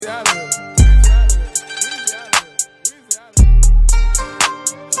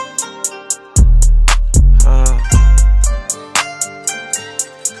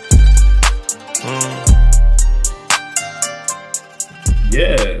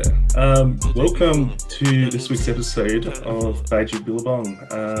Welcome to this week's episode of Baju Billabong.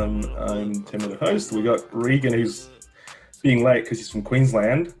 I'm Tim, the host. We got Regan, who's being late because he's from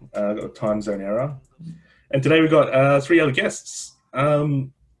Queensland, got a time zone error. And today we got three other guests.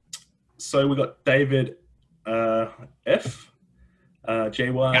 So we got David, F,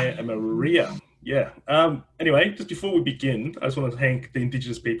 JY, and Maria. Yeah. Anyway, just before we begin, I just want to thank the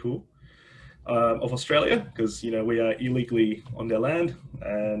Indigenous people of Australia, because we are illegally on their land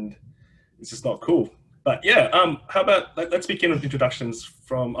and it's just not cool. But yeah, how about let's begin with introductions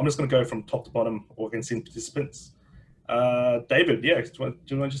from. I'm just going to go from top to bottom, or against participants. David, yeah, do you want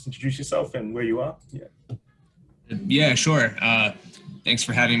to just introduce yourself and where you are? Yeah, sure. Thanks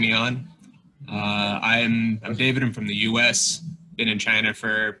for having me on. I'm David. I'm from the U.S. Been in China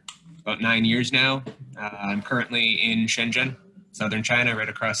for about 9 years now. I'm currently in Shenzhen, southern China, right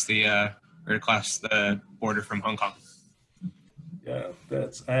across the border from Hong Kong. Yeah,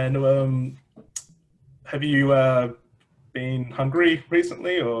 and have you been hungry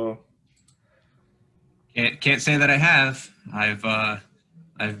recently, or? Can't say that I have.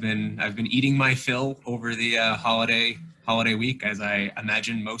 I've been eating my fill over the holiday week, as I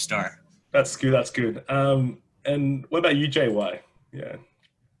imagine most are. That's good. That's good. And what about you, JY? Yeah.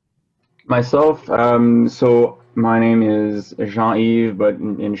 Myself, so my name is Jean-Yves, but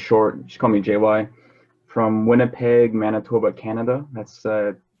in short, just call me JY. From Winnipeg, Manitoba, Canada. That's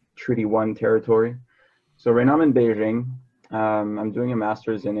Treaty 1 territory. So right now I'm in Beijing. I'm doing a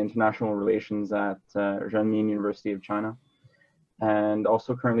master's in international relations at Renmin University of China, and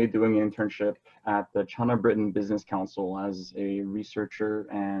also currently doing an internship at the China-Britain Business Council as a researcher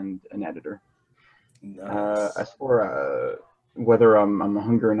and an editor. Nice. As for whether I'm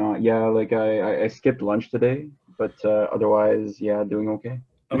hungry or not, yeah, like I skipped lunch today, but otherwise, yeah, doing okay.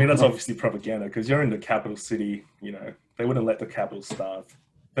 I mean, that's obviously propaganda, because you're in the capital city. They wouldn't let the capital starve.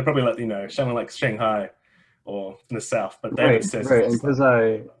 They probably let someone like Shanghai or in the south, but David says right, and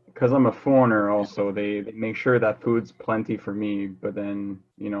because I'm a foreigner, also they make sure that food's plenty for me, but then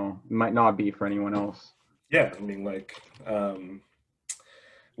it might not be for anyone else. Yeah, I mean, like,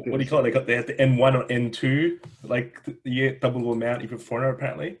 what do you call it? They had the N1 or N2, like the double amount if you're a foreigner,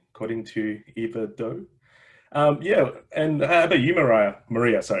 apparently, according to Eva Dou. Yeah, and how about you,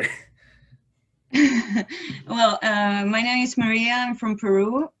 Maria, sorry. Well, my name is Maria. I'm from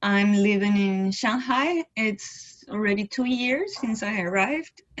Peru. I'm living in Shanghai. It's already 2 years since I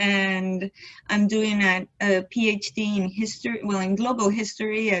arrived, and I'm doing a PhD in history, in global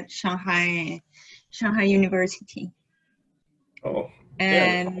history at Shanghai University. Oh,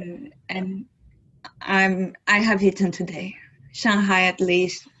 and I have eaten today. Shanghai, at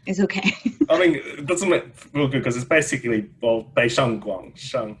least, is okay. I mean, it doesn't look real good, because it's basically Beishangguang,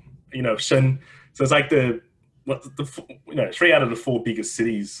 Shen. So it's like the 3 out of the 4 biggest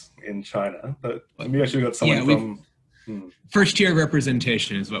cities in China. But maybe I should have got someone from. First tier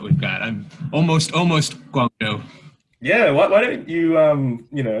representation is what we've got. I'm almost Guangzhou. Yeah, why don't you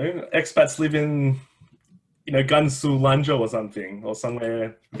expats live in Gansu, Lanzhou or something, or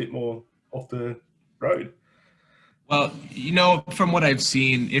somewhere a bit more off the road? Well, from what I've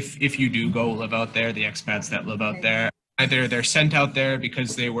seen, if you do go live out there, the expats that live out there, either they're sent out there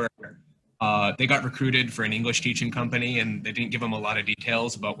because they got recruited for an English teaching company and they didn't give them a lot of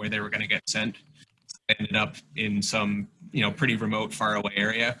details about where they were going to get sent. So they ended up in some pretty remote, far away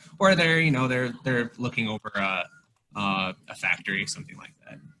area, or they're looking over a factory, something like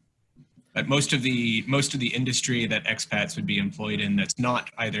that. But most of the industry that expats would be employed in, that's not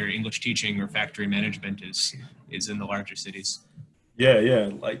either English teaching or factory management, is in the larger cities. Yeah.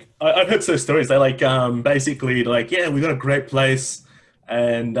 Like I've heard those stories. They basically yeah, we got a great place,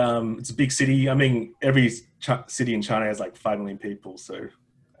 and it's a big city. I mean, every city in China has like 5 million people. So,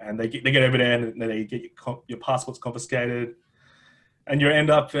 and they get over there and they get your passports confiscated, and you end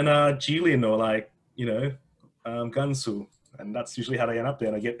up in Jilin or Gansu. And that's usually how they end up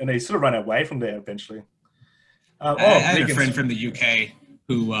there, and they sort of run away from there eventually. I had a friend from the UK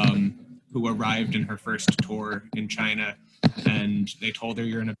who arrived in her first tour in China, and they told her,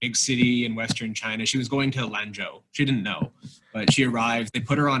 you're in a big city in Western China. She was going to Lanzhou. She didn't know, but she arrived. They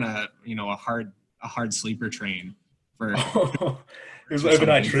put her on a hard sleeper train for. It was an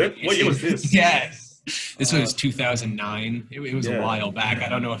overnight trip. What year was this? Yes, this was 2009. It was a while back. I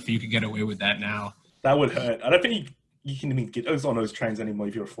don't know if you could get away with that now. That would hurt. I don't think you can even get those on those trains anymore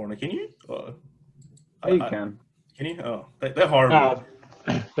if you're a foreigner. Can you? You can. Can you? Oh, they're horrible.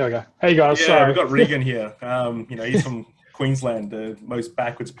 There we go. Hey guys, yeah, sorry. We've got Regan here. He's from Queensland, the most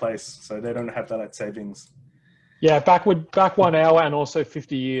backwards place, so they don't have that savings. Yeah, back 1 hour and also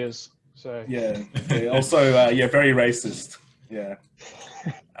 50 years. So yeah. Also, very racist. Yeah.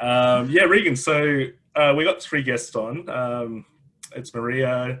 Yeah, Regan. So we got three guests on. It's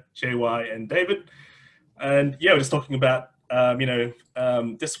Maria, JY, and David. And yeah, we're just talking about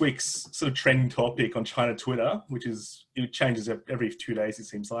this week's sort of trending topic on China Twitter, which is it changes every 2 days. It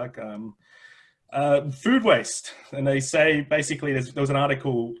seems like food waste, and they say basically there was an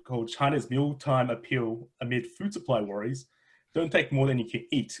article called "China's Mealtime Appeal Amid Food Supply Worries: Don't Take More Than You Can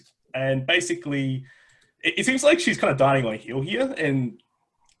Eat," and basically it seems like she's kind of dying on a hill here, and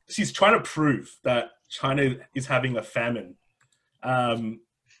she's trying to prove that China is having a famine.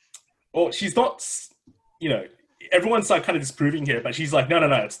 Or she's not, everyone's like kind of disproving here, but she's like, no,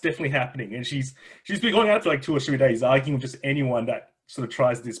 it's definitely happening. And she's been going out for like 2 or 3 days arguing with just anyone that sort of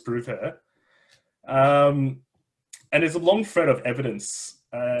tries to disprove her. And there's a long thread of evidence,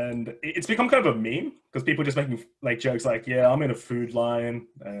 and it's become kind of a meme because people are just making like jokes like, yeah, I'm in a food line,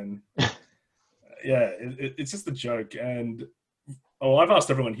 and yeah, it's just a joke. And I've asked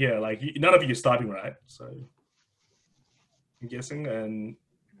everyone here, like, none of you are starting, right? So I'm guessing, and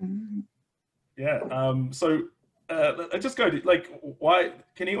yeah. So let's just go to, like, why?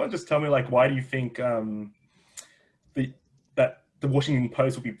 Can anyone just tell me, like, why do you think that the Washington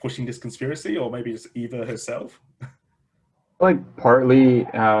Post will be pushing this conspiracy, or maybe just Eva herself? Like partly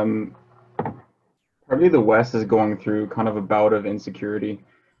the West is going through kind of a bout of insecurity.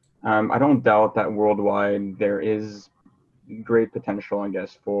 I don't doubt that worldwide there is great potential, I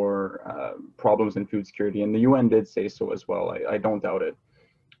guess, for problems in food security, and the UN did say so as well. I don't doubt it.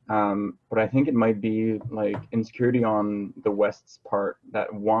 But I think it might be like insecurity on the West's part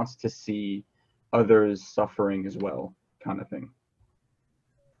that wants to see others suffering as well, kind of thing.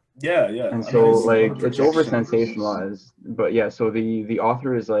 Yeah. And so like it's over sensationalized, but yeah, so the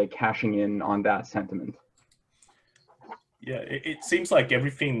author is like cashing in on that sentiment. Yeah, it seems like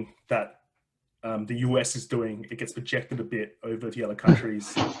everything that the US is doing, it gets projected a bit over to other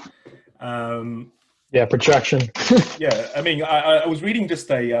countries. Yeah, projection. Yeah, I mean, I was reading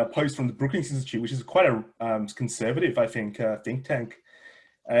just a post from the Brookings Institute, which is quite a conservative, I think, think tank.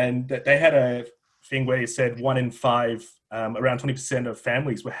 And they had a thing where it said 1 in 5, around 20% of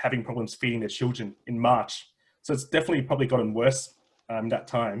families were having problems feeding their children in March. So it's definitely probably gotten worse that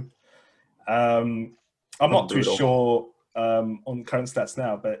time. I'm not too sure on current stats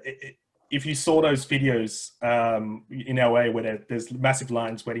now, but if you saw those videos in LA where there's massive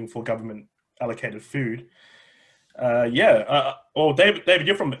lines waiting for government allocated food, well, David,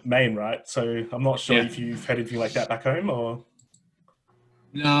 you're from Maine, right? So I'm not sure if you've had anything like that back home, or...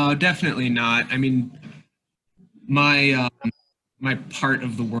 No, definitely not. I mean, my part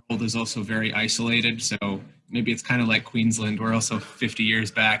of the world is also very isolated, so maybe it's kind of like Queensland. We're also 50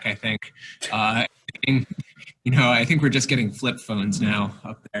 years back, I think. I think we're just getting flip phones now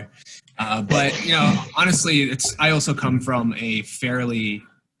up there. But honestly, I also come from a fairly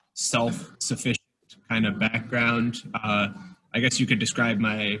self-sufficient kind of background. I guess you could describe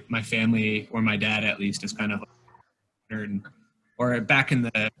my family, or my dad at least, as kind of like a nerd. Or back in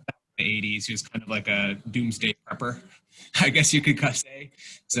the 80s, he was kind of like a doomsday prepper, I guess you could say.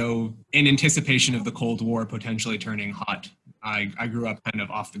 So in anticipation of the Cold War potentially turning hot, I grew up kind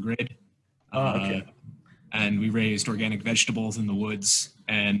of off the grid. Okay. And we raised organic vegetables in the woods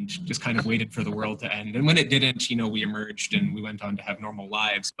and just kind of waited for the world to end. And when it didn't, we emerged and we went on to have normal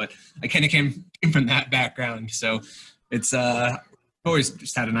lives. But I kind of came from that background. So it's I've always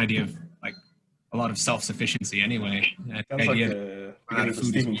just had an idea of like a lot of self-sufficiency anyway. Sounds like a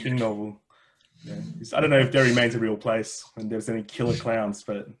Stephen King novel. Yeah. I don't know if there remains a real place and there's any killer clowns,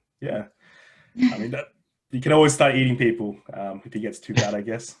 but yeah. I mean, you can always start eating people if it gets too bad, I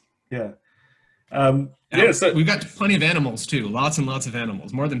guess. Yeah. So we've got plenty of animals too. Lots and lots of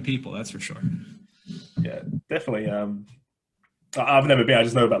animals, more than people, that's for sure. Yeah, definitely. I've never been. I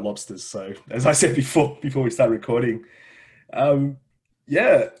just know about lobsters. So as I said before we start recording, do you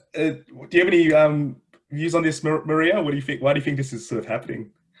have any views on this, Maria? What do you think? Why do you think this is sort of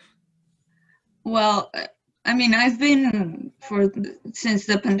happening? Well, I mean, I've been since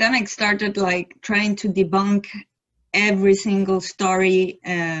the pandemic started, like trying to debunk every single story.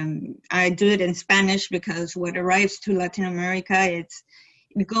 I do it in Spanish because what arrives to Latin America, it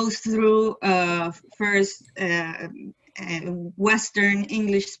goes through first Western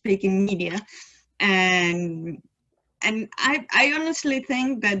English-speaking media, and I honestly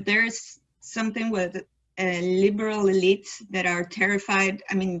think that there's something with liberal elites that are terrified.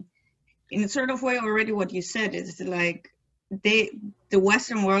 I mean, in a sort of way, already what you said is like the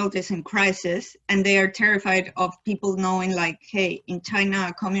Western world is in crisis, and they are terrified of people knowing, like, hey, in China,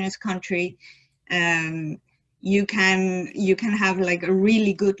 a communist country, you can have like a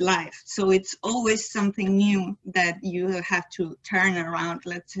really good life. So it's always something new that you have to turn around,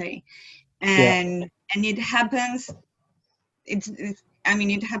 let's say. And it happens,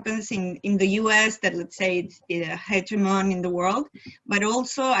 it happens in the US, that let's say it's the hegemon in the world, but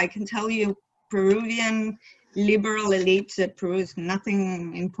also I can tell you Peruvian liberal elites, that Peru is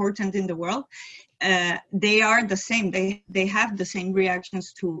nothing important in the world, they are the same. They have the same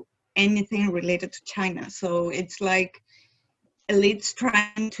reactions to anything related to China. So it's like elites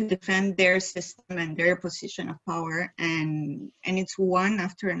trying to defend their system and their position of power, and it's one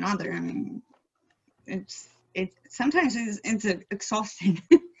after another. I mean, it sometimes it's exhausting.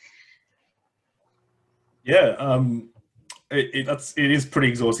 Yeah, it is pretty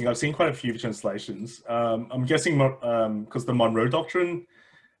exhausting. I've seen quite a few translations. I'm guessing because the Monroe Doctrine,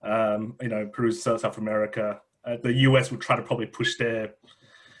 Peru, South America, the US would try to probably push their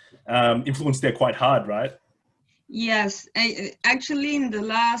influence there quite hard, right? Yes, actually in the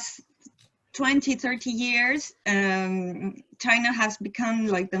last 20, 30 years, China has become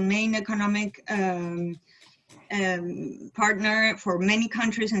like the main economic partner for many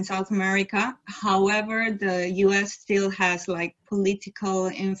countries in South America. However, the US still has like political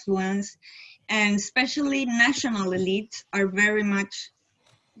influence, and especially national elites are very much,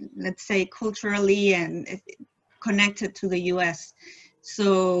 let's say, culturally and connected to the US.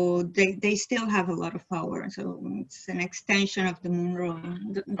 So they still have a lot of power. So it's an extension of the Monroe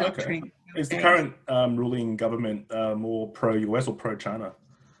Doctrine. Okay. Is the current ruling government more pro-US or pro-China?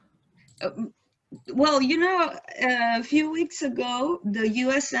 Well, a few weeks ago, the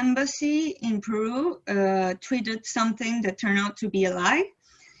US Embassy in Peru tweeted something that turned out to be a lie,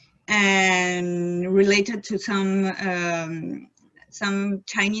 and related to some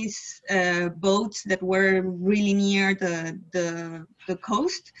Chinese boats that were really near the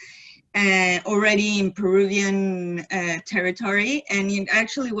coast, already in Peruvian territory, and it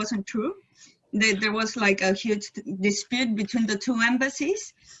actually wasn't true. There was like a huge dispute between the two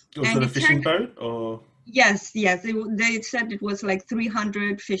embassies. Was it a fishing boat or? Yes. They said it was like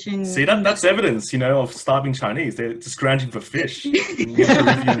 300 fishing. See, that's evidence, of starving Chinese. They're just scrounging for fish in the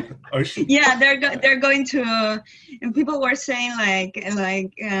Peruvian ocean. Yeah, they're going to, and people were saying they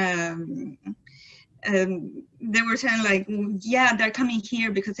were saying like, yeah, they're coming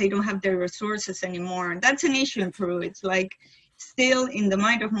here because they don't have their resources anymore. That's an issue in Peru. It's like still in the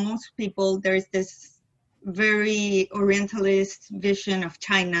mind of most people, there's this very Orientalist vision of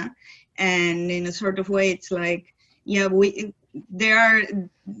China, and in a sort of way, it's like, yeah, we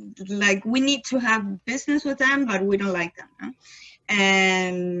need to have business with them, but we don't like them. Huh?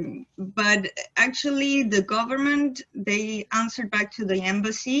 But actually, the government, they answered back to the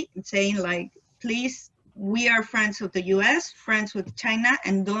embassy saying like, please, we are friends of the US, friends with China,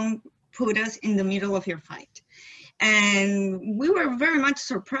 and don't put us in the middle of your fight. And we were very much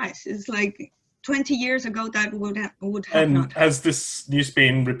surprised. It's like 20 years ago that would have and not. Has this news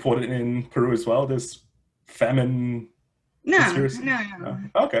been reported in Peru as well? This famine conspiracy? No.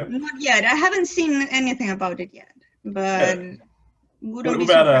 Okay. Not yet. I haven't seen anything about it yet. But wouldn't be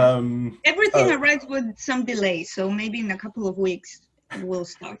about surprised. Everything arrives with some delay, so maybe in a couple of weeks we'll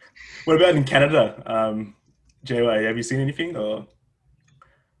start. What about in Canada? JY, have you seen anything or?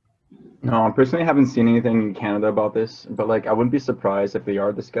 No, I personally haven't seen anything in Canada about this, but like I wouldn't be surprised if they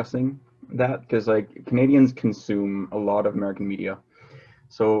are discussing that, because like Canadians consume a lot of American media.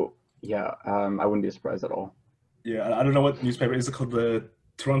 So yeah, I wouldn't be surprised at all. Yeah, I don't know what newspaper is it called, the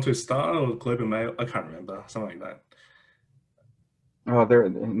Toronto Star or Globe and Mail? I can't remember, something like that. They're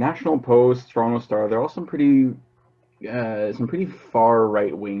National Post, Toronto Star. They're all some pretty far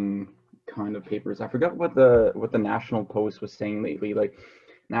right wing kind of papers. I forgot what the National Post was saying lately. Like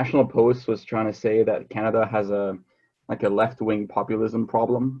National Post was trying to say that Canada has a left wing populism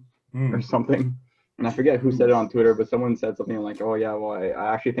problem or something. And I forget who said it on Twitter, but someone said something like, "Oh yeah, well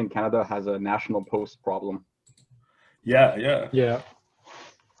I actually think Canada has a National Post problem." Yeah.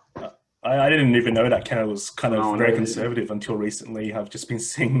 I didn't even know that Canada was kind of very conservative until recently. I've just been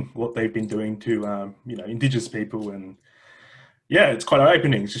seeing what they've been doing to, Indigenous people, and yeah, it's quite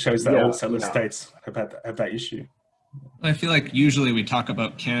eye-opening. It just shows that all settler states have that issue. I feel like usually we talk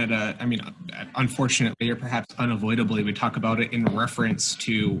about Canada, I mean, unfortunately or perhaps unavoidably, we talk about it in reference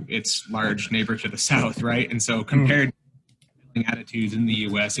to its large neighbor to the south, right? And so compared to attitudes in the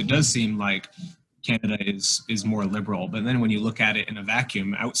US, it does seem like Canada is more liberal. But then when you look at it in a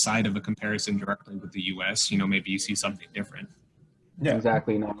vacuum, outside of a comparison directly with the US, maybe you see something different. Yeah,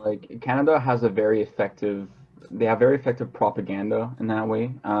 exactly. No, like Canada has very effective propaganda in that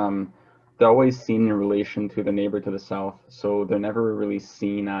way. They're always seen in relation to the neighbor to the south, so they're never really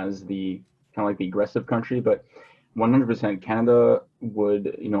seen as the kind of like the aggressive country, but 100% Canada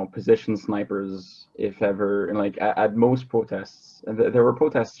would, position snipers if ever, and like at most protests. And there were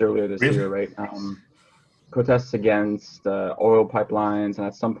protests earlier this Really? year, right? Protests against oil pipelines, and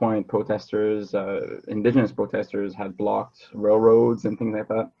at some point, indigenous protesters had blocked railroads and things like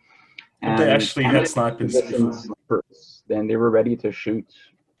that. And they actually had Canada snipers positioned before. snipers, then they were ready to shoot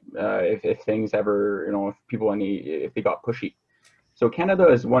if things ever, if they got pushy. So Canada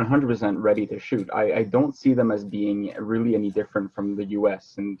is 100% ready to shoot. I don't see them as being really any different from the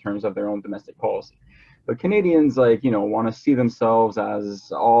US in terms of their own domestic policy. But Canadians, want to see themselves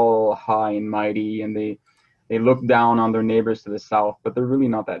as all high and mighty, and they look down on their neighbors to the south, but they're really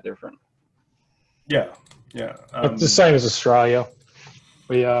not that different. Yeah. It's the same as Australia.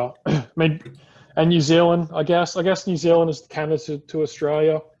 We I mean, and New Zealand, I guess. I guess New Zealand is Canada to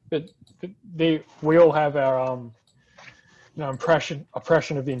Australia, but we all have our oppression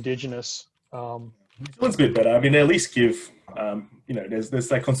of the indigenous. New Zealand's a bit better. I mean, they at least give, there's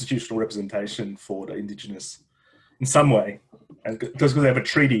that constitutional representation for the indigenous in some way, and because they have a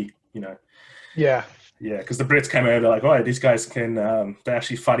treaty, Yeah. Yeah, because the Brits came over like, oh, these guys can, they're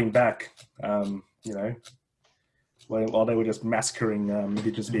actually fighting back, while they were just massacring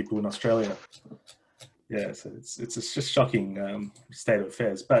indigenous people in Australia. Yeah, so it's just shocking state of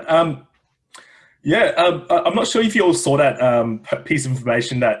affairs. But I'm not sure if you all saw that piece of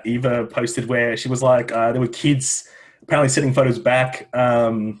information that Eva posted where she was like, there were kids apparently sending photos back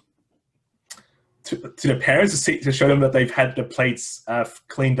to their parents to show them that they've had the plates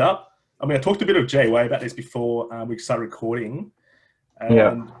cleaned up. I mean, I talked a bit of JY about this before we started recording.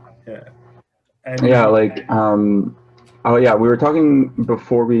 And, we were talking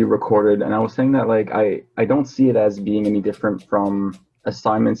before we recorded, and I was saying that I don't see it as being any different from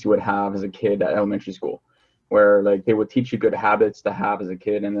assignments you would have as a kid at elementary school, where they would teach you good habits to have as a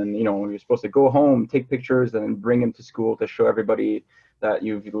kid, and then you're supposed to go home, take pictures, and then bring them to school to show everybody that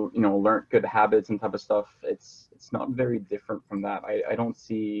you've learned good habits and type of stuff. It's not very different from that. I don't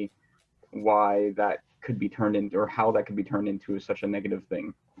see why that could be turned into, or how that could be turned into such a negative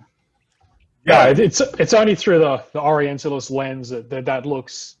thing. Yeah, it's only through the Orientalist lens that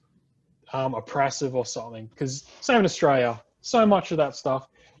looks oppressive or something. Because same in Australia, so much of that stuff.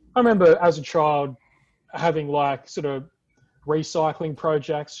 I remember as a child having sort of recycling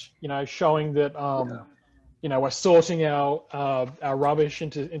projects, showing that we're sorting our rubbish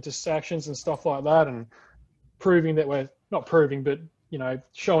into sections and stuff like that, and proving that we're not proving, but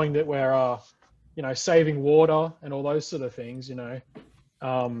showing that we're saving water and all those sort of things,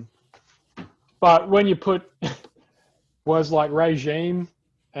 But when you put words like regime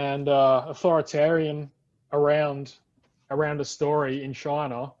and authoritarian around a story in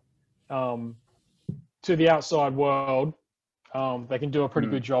China to the outside world, they can do a pretty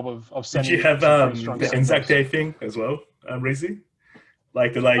good job of sending. Did you have the Anzac Day thing as well, Rizzy?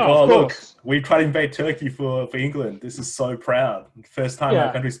 They're like, oh look, we tried to invade Turkey for England. This is so proud. First time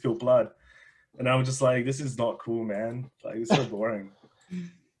our country spilled blood. And I'm just like, this is not cool, man. It's so boring. And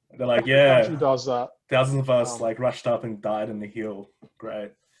they're like, yeah, does that. Thousands of us rushed up and died on the hill.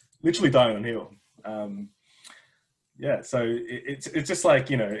 Great. Literally dying on the hill. So it's just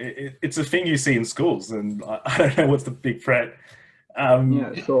it's a thing you see in schools, and I don't know what's the big threat. So I'm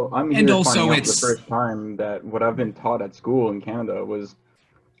here finding out the first time that what I've been taught at school in Canada was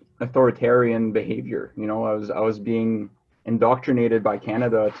authoritarian behavior. I was being indoctrinated by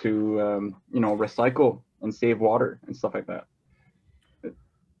Canada to recycle and save water and stuff like that.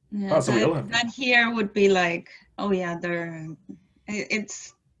 Yeah, that here would be like, oh yeah,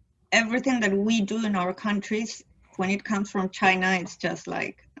 it's everything that we do in our countries. When it comes from China, it's just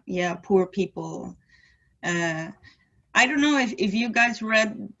like, yeah, poor people. I don't know if you guys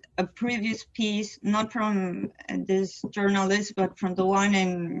read a previous piece, not from this journalist, but from the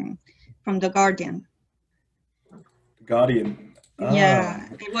one from The Guardian. The Guardian. Yeah,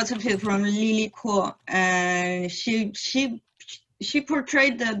 it was a piece from Lily Kuo, and she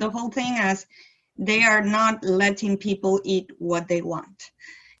portrayed the whole thing as they are not letting people eat what they want.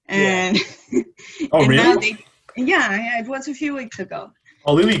 And, oh, and really? Now it was a few weeks ago.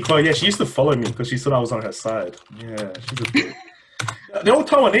 Oh, Lily Kuo, yeah, she used to follow me because she thought I was on her side. Yeah, she's a bit... They're all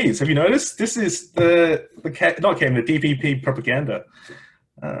Taiwanese. Have you noticed? This is the DPP propaganda.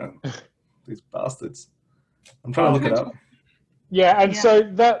 These bastards. I'm trying to look it up. Yeah, and so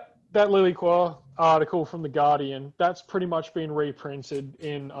that Lily Kuo article from The Guardian, that's pretty much been reprinted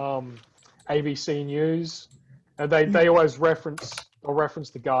in ABC News. And they always reference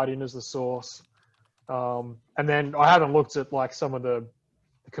The Guardian as the source. And then I haven't looked at some of the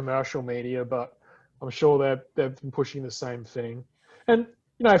commercial media, but I'm sure they've been pushing the same thing. And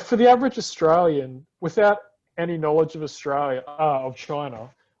you know, for the average Australian, without any knowledge of of China,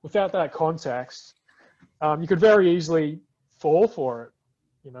 without that context, you could very easily fall for it.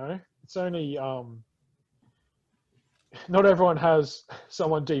 You know, it's only not everyone has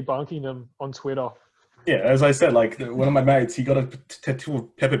someone debunking them on Twitter. Yeah, as I said, like one of my mates, he got a tattoo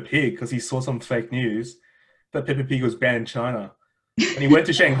of Peppa Pig because he saw some fake news that Peppa Pig was banned in China, and he went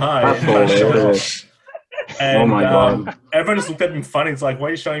to Shanghai and tried to show it off. And Oh my God. everyone just looked at him funny. It's like, why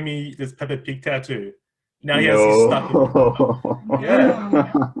are you showing me this Peppa Pig tattoo? Now he has his stuff.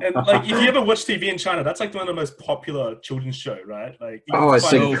 Yeah. And like, if you ever watch TV in China, that's like one of the most popular children's show, right? Like, Oh, it's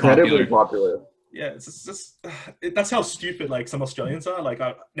so incredibly popular. yeah, it's just that's how stupid like some Australians are. Like,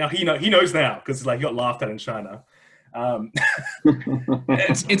 now he knows now because like he got laughed at in China.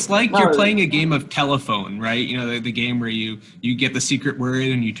 It's like you're playing a game of telephone, right? You know, the game where you get the secret word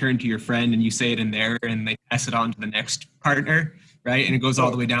and you turn to your friend and you say it in there and they pass it on to the next partner, right? And it goes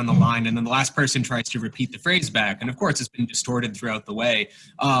all the way down the line, and then the last person tries to repeat the phrase back. And of course, it's been distorted throughout the way.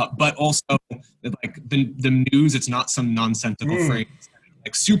 But also, like the news, it's not some nonsensical phrase.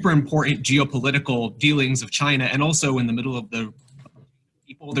 Like super important geopolitical dealings of China, and also in the middle of the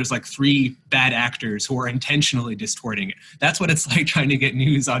people, there's like 3 bad actors who are intentionally distorting it. That's what it's like trying to get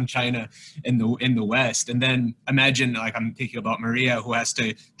news on China in the West. And then imagine, like I'm thinking about Maria, who has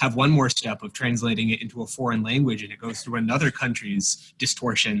to have one more step of translating it into a foreign language, and it goes through another country's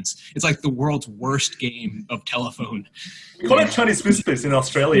distortions. It's like the world's worst game of telephone. We call it Chinese whispers in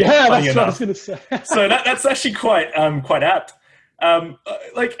Australia. Yeah, that's what I was going to say. So that's actually quite apt.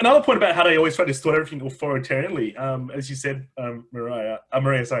 Like another point about how they always try to distort everything authoritarianly, as you said, Maria,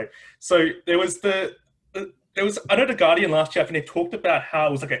 sorry. So there was I know The Guardian last year, and they talked about how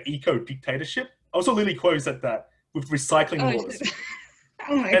it was like an eco dictatorship. I also literally quotes at that with recycling laws.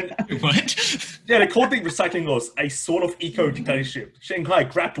 Oh my God. What? Yeah, they called the recycling laws a sort of eco dictatorship. Shanghai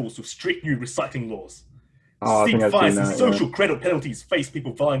grapples with strict new recycling laws. Oh, I think I've fines seen and that, social credit penalties face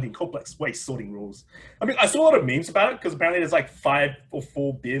people violating complex waste sorting rules. I mean, I saw a lot of memes about it because apparently there's like 5 or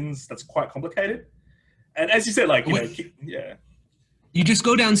 4 bins. That's quite complicated. And as you said, like, yeah. You just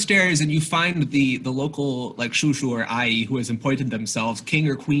go downstairs and you find the local like shushu or ai who has appointed themselves king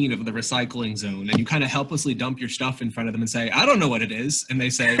or queen of the recycling zone, and you kind of helplessly dump your stuff in front of them and say, I don't know what it is. And they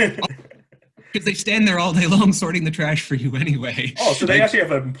say, because they stand there all day long sorting the trash for you anyway. Oh, so they actually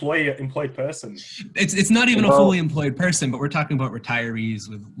have an employed person. It's not even a fully employed person, but we're talking about retirees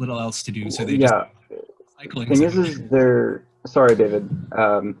with little else to do. So they just cycling. The thing is they're sorry, David.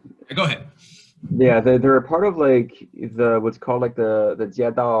 Go ahead. Yeah, they're a part of like what's called like the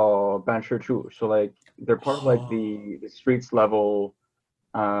Jiedao Banshi. So like they're part of like the streets level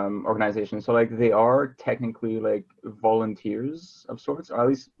organization. So like they are technically like volunteers of sorts, or at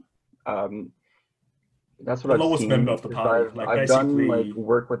least that's what the I've lowest seen. Member of the party. I've done like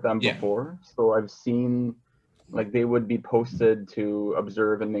work with them before, so I've seen like they would be posted to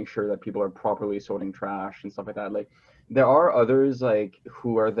observe and make sure that people are properly sorting trash and stuff like that. Like there are others like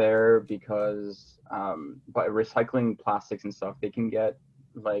who are there because by recycling plastics and stuff, they can get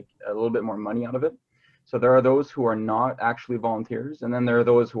like a little bit more money out of it. So there are those who are not actually volunteers, and then there are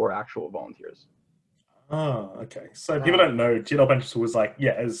those who are actual volunteers. Oh, okay. So people don't know, Jiedao Banshi was like,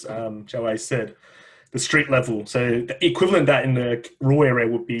 as Joey said, the street level. So the equivalent of that in the rural area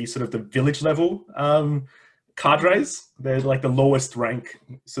would be sort of the village level cadres. They're like the lowest rank.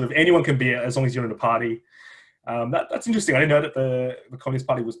 Sort of anyone can be it as long as you're in the party. That's interesting. I didn't know that the Communist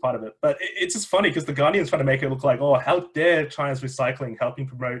Party was part of it. But it's just funny because the Guardian's trying to make it look like, oh, how dare China's recycling helping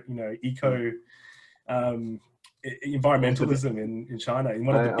promote, eco environmentalism in China, in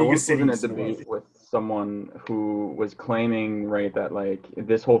one of the biggest cities. I was in a debate with someone who was claiming, right, that like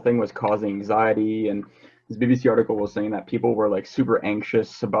this whole thing was causing anxiety, and this BBC article was saying that people were like super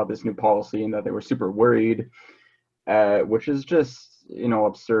anxious about this new policy and that they were super worried, which is just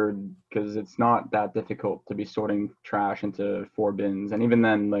absurd because it's not that difficult to be sorting trash into 4 bins, and even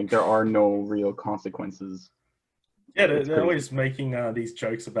then, like there are no real consequences. Yeah, they're always making these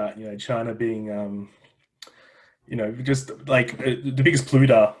jokes about China being just like the biggest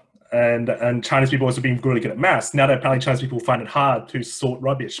polluter, and Chinese people also being really good at maths. Now that apparently Chinese people find it hard to sort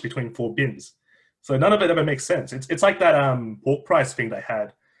rubbish between 4 bins. So none of it ever makes sense. It's like that pork price thing they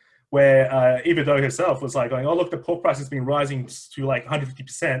had, where Eva Dou herself was like going, oh, look, the pork price has been rising to like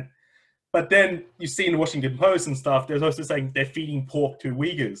 150%. But then you see in the Washington Post and stuff, there's also saying they're feeding pork to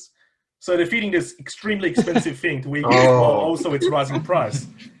Uyghurs. So they're feeding this extremely expensive thing to Uyghurs while also it's rising price.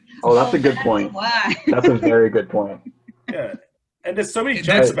 Oh, that's a good point. Why? That's a very good point. Yeah. And there's so many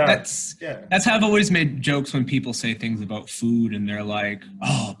jokes about that's how I've always made jokes when people say things about food and they're like,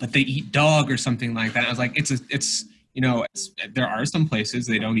 oh, but they eat dog or something like that. I was like, it's there are some places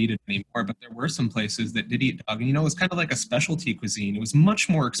they don't eat it anymore, but there were some places that did eat dog. And, it was kind of like a specialty cuisine. It was much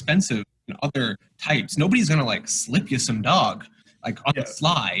more expensive than other types. Nobody's going to like slip you some dog like on the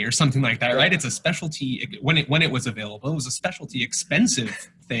fly or something like that, right? It's a specialty. When it was available, it was a specialty expensive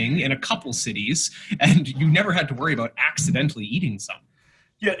thing in a couple cities, and you never had to worry about accidentally eating some.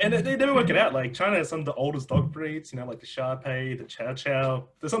 Yeah, and they never work it out. Like China has some of the oldest dog breeds, like the Shar Pei, the Chow Chow.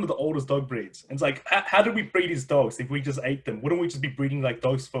 They're some of the oldest dog breeds. And it's like, how did we breed these dogs if we just ate them? Wouldn't we just be breeding like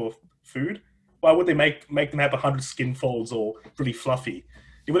dogs for food? Why would they make them have 100 skin folds or really fluffy?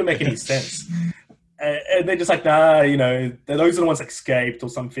 It wouldn't make any sense. And they're just like, nah, those are the ones that escaped or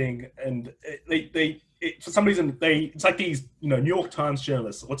something. And for some reason, it's like these, New York Times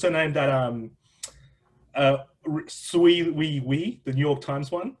journalists. What's her name? That Sui Wei, the New York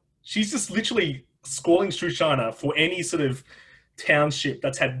Times one. She's just literally scrolling through China for any sort of township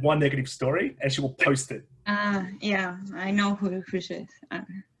that's had one negative story, and she will post it. Yeah, I know who she is.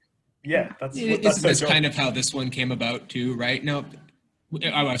 Yeah, that's kind of how this one came about too, right? Now,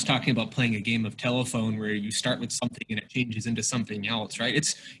 I was talking about playing a game of telephone where you start with something and it changes into something else, right?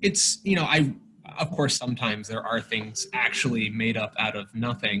 Of course, sometimes there are things actually made up out of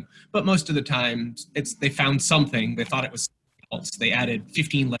nothing, but most of the time they found something, they thought it was something else. They added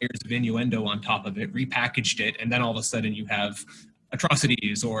 15 layers of innuendo on top of it, repackaged it, and then all of a sudden you have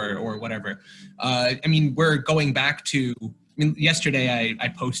atrocities or whatever. We're going back to, yesterday I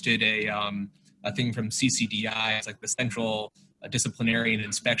posted a thing from CCDI, it's like the Central Disciplinary and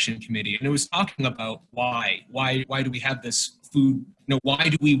Inspection Committee, and it was talking about why do we have this food, why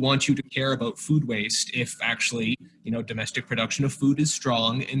do we want you to care about food waste if actually, domestic production of food is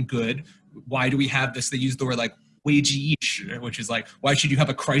strong and good? Why do we have this? They use the word like wage-ish, which is like, why should you have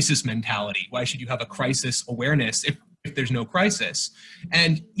a crisis mentality? Why should you have a crisis awareness if there's no crisis?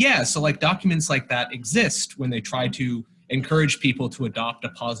 And so like documents like that exist when they try to encourage people to adopt a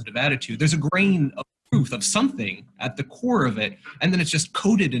positive attitude. There's a grain of truth of something at the core of it, and then it's just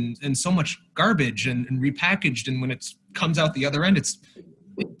coated in so much garbage and repackaged, and when it comes out the other end, it's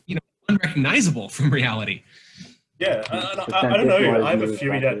unrecognizable from reality. Yeah, I don't know. I have a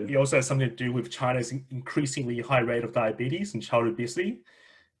theory that it also has something to do with China's increasingly high rate of diabetes and childhood obesity,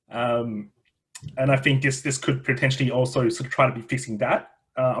 and I think this could potentially also sort of try to be fixing that.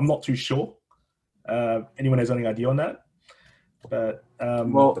 I'm not too sure. Anyone has any idea on that? But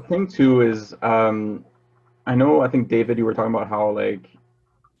well, the thing too is, I think David, you were talking about how like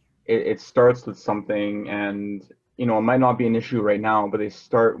it starts with something, and it might not be an issue right now, but they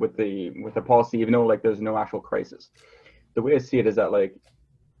start with the policy, even though like there's no actual crisis. The way I see it is that like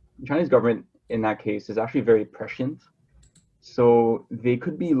the Chinese government in that case is actually very prescient. So they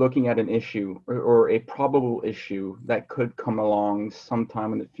could be looking at an issue or a probable issue that could come along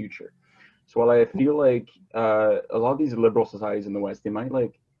sometime in the future. So while I feel like a lot of these liberal societies in the West, they might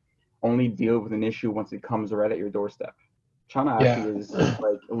like only deal with an issue once it comes right at your doorstep. China actually is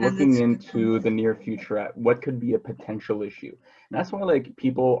like looking into the near future at what could be a potential issue. And that's why like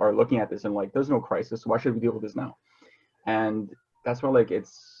people are looking at this and like, there's no crisis, so why should we deal with this now? And that's why like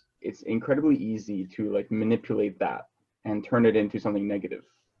it's incredibly easy to like manipulate that and turn it into something negative.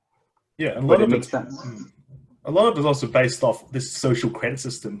 Yeah, and but it makes sense. A lot of it is also based off this social credit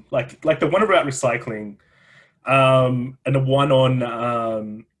system, like the one about recycling, and the one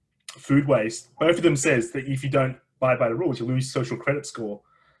on food waste. Both of them says that if you don't abide by the rules, you lose social credit score.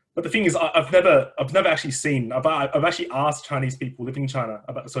 But the thing is, I've never actually seen. I've actually asked Chinese people living in China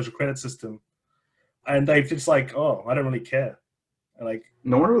about the social credit system, and they've just like, oh, I don't really care. And like,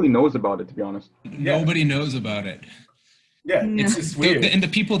 no one really knows about it, to be honest. Nobody knows about it. Yeah, it's just weird. And the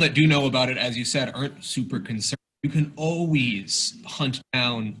people that do know about it, as you said, aren't super concerned. You can always hunt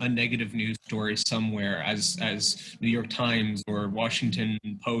down a negative news story somewhere, as New York Times or Washington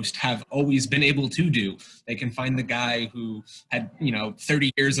Post have always been able to do. They can find the guy who had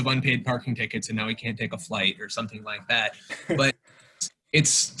 30 years of unpaid parking tickets and now he can't take a flight or something like that. But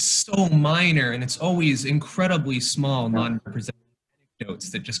it's so minor, and it's always incredibly small, non-representative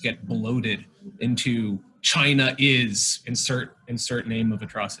anecdotes that just get bloated into China is insert name of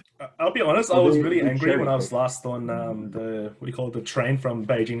atrocity. I'll be honest, I was really angry when I was last on the train from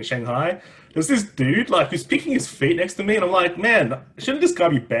Beijing to Shanghai. There's this dude like who's picking his feet next to me, and I'm like, man, shouldn't this guy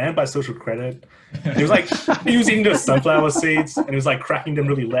be banned by social credit? And he was like, he was eating those sunflower seeds, and he was like cracking them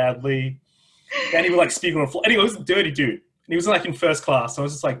really loudly, and he was like speaking on the floor. Anyway, he was a dirty dude, and he was like in first class. So I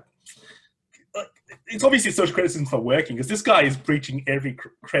was just like, it's obviously social credit system's not working because this guy is breaching every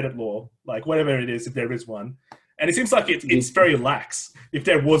credit law, like whatever it is, if there is one. And it seems like it's very lax if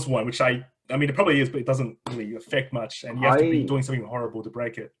there was one, which I mean, it probably is, but it doesn't really affect much. And you have to be doing something horrible to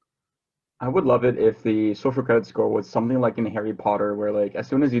break it. I would love it if the social credit score was something like in Harry Potter, where like as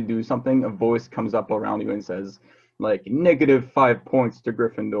soon as you do something, a voice comes up around you and says, like, -5 points to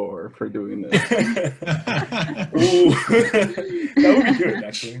Gryffindor for doing this. Ooh, that would be good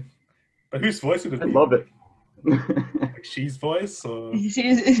actually. But whose voice would it I be? love it. Like She's voice, or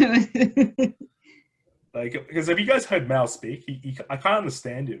like, because have you guys heard Mao speak? I can't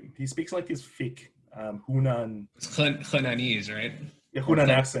understand him. He speaks like this thick Hunan, It's Hunanese, right? yeah, Hunan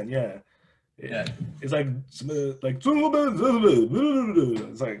accent. Yeah. Yeah. It's like it's like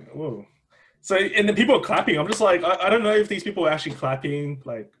whoa. So and the people are clapping. I'm just like I don't know if these people are actually clapping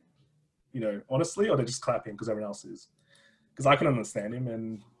like, you know, honestly, or they're just clapping because everyone else is. Because I can understand him,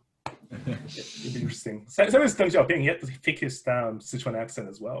 and it'd be interesting. Same as Deng Xiaoping, he had the thickest Sichuan accent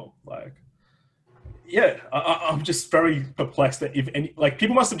as well. Like, yeah, I'm just very perplexed that if any, like,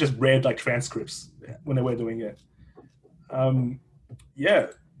 people must have just read like transcripts when they were doing it. Yeah.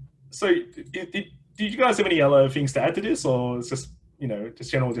 So did you guys have any other things to add to this, or it's just, you know,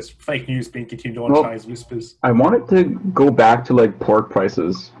 just general just fake news being continued on, Well, Chinese whispers? I wanted to go back to like pork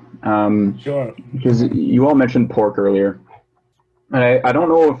prices. Sure. Because you all mentioned pork earlier. And I don't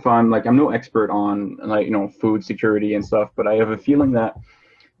know if I'm no expert on, like, you know, food security and stuff, but I have a feeling that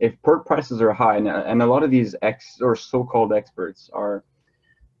if pork prices are high, and a lot of these so-called experts are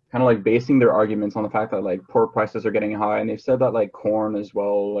kind of like basing their arguments on the fact that like pork prices are getting high, and they've said that like corn as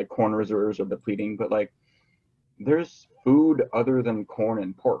well, like corn reserves are depleting, but like there's food other than corn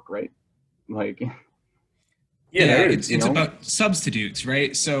and pork, right? Like, Yeah, it's it's about substitutes,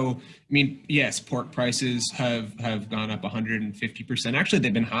 right? So, I mean, yes, pork prices have gone up 150%. Actually,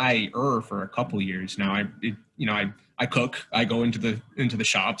 they've been higher for a couple years now. I cook. I go into the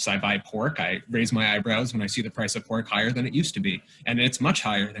shops. I buy pork. I raise my eyebrows when I see the price of pork higher than it used to be, and it's much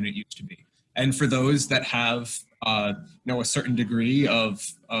higher than it used to be. And for those that have you know, a certain degree of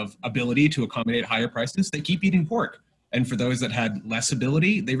ability to accommodate higher prices, they keep eating pork. And for those that had less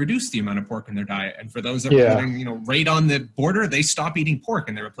ability, they reduced the amount of pork in their diet. And for those that were living, you know, right on the border, they stop eating pork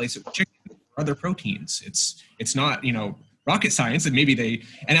and they replace it with chicken or other proteins. It's not, you know, rocket science. And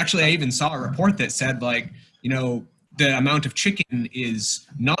actually I even saw a report that said, like, you know, the amount of chicken is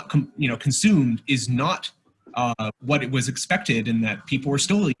not, consumed is not what it was expected, and that people were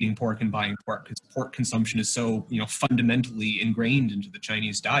still eating pork and buying pork because pork consumption is so, you know, fundamentally ingrained into the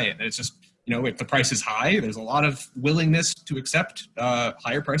Chinese diet. And it's just, you know, if the price is high, there's a lot of willingness to accept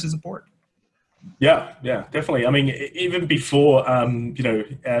higher prices of pork. Yeah, definitely. I mean, even before, you know,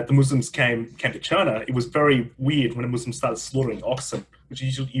 the Muslims came to China, it was very weird when the Muslims started slaughtering oxen, which is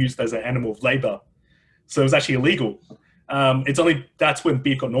usually used as an animal of labor. So it was actually illegal. It's only that's when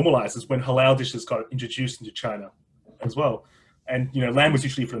beef got normalized, is when halal dishes got introduced into China as well. And, you know, lamb was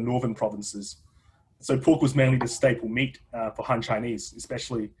usually for the northern provinces. So pork was mainly the staple meat for Han Chinese,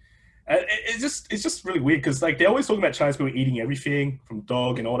 especially. It's just really weird because, like, they're always talking about Chinese people eating everything from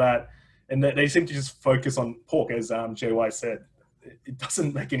dog and all that, and they seem to just focus on pork, as JY said. It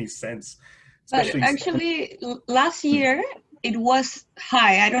doesn't make any sense. But actually, last year it was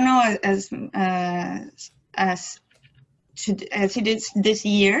high. I don't know as it is this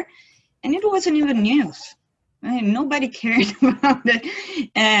year, and it wasn't even news. I mean, nobody cared about it.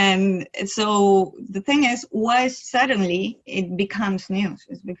 And so the thing is, why suddenly it becomes news?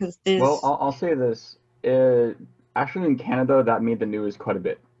 It's because this. Well, I'll say this. Actually, in Canada, that made the news quite a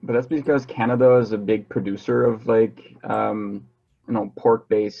bit. But that's because Canada is a big producer of, like, you know,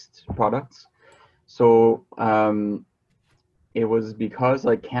 pork-based products. So it was because,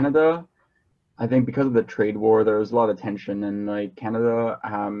 like, Canada, I think because of the trade war, there was a lot of tension, and like Canada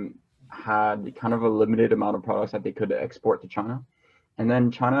had kind of a limited amount of products that they could export to China. And then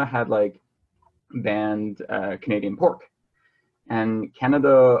China had like banned Canadian pork. And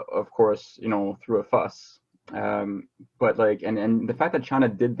Canada, of course, you know, threw a fuss. But like, and the fact that China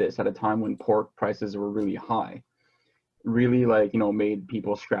did this at a time when pork prices were really high, really, like, you know, made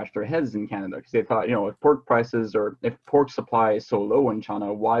people scratch their heads in Canada, because they thought, you know, if pork prices, or if pork supply is so low in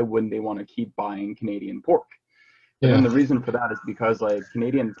China, why wouldn't they want to keep buying Canadian pork? And the reason for that is because, like,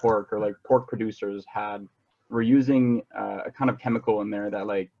 Canadian pork, or like pork producers were using a kind of chemical in there that,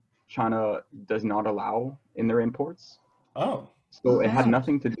 like, China does not allow in their imports. Oh. So it had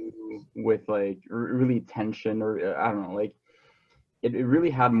nothing to do with like really tension, or I don't know, like it really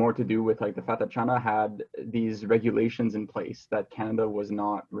had more to do with like the fact that China had these regulations in place that Canada was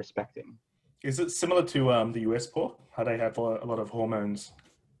not respecting. Is it similar to the US pork? How they have a lot of hormones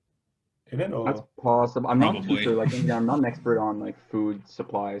in it, or? That's possible. I'm not too Probably. sure. Like, I'm not an expert on like food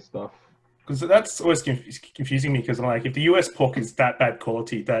supply stuff. Because that's always confusing me, because I'm like, if the US pork is that bad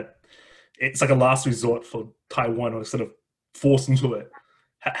quality that it's like a last resort for Taiwan, or sort of forced into it,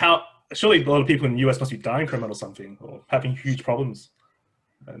 how surely a lot of people in the US must be dying from it or something, or having huge problems.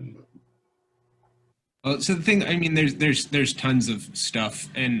 And So the thing, I mean, there's tons of stuff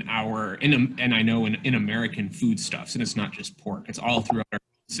and I know in American foodstuffs, and it's not just pork; it's all throughout our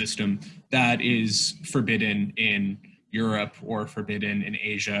system that is forbidden in Europe or forbidden in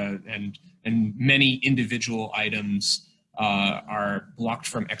Asia, and many individual items are blocked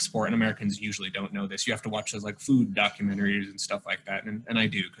from export. And Americans usually don't know this. You have to watch those like food documentaries and stuff like that, and I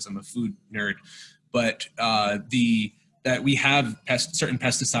do because I'm a food nerd. But that we have certain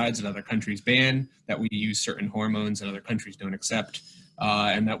pesticides that other countries ban, that we use certain hormones that other countries don't accept,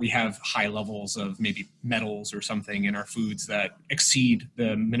 and that we have high levels of maybe metals or something in our foods that exceed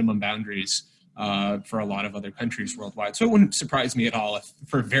the minimum boundaries for a lot of other countries worldwide. So it wouldn't surprise me at all if,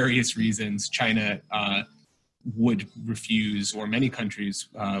 for various reasons, China would refuse, or many countries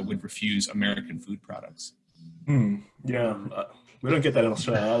would refuse American food products. Yeah, we don't get that in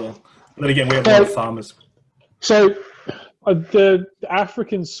Australia either. But then again, we have a lot of farmers. So the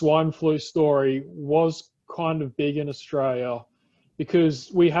African swine flu story was kind of big in Australia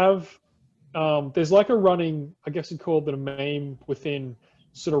because we have, there's like a running, I guess you'd call it a meme within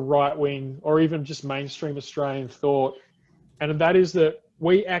sort of right-wing or even just mainstream Australian thought. And that is that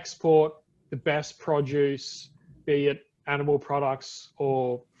we export the best produce, be it animal products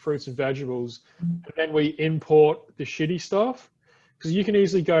or fruits and vegetables, and then we import the shitty stuff. Because you can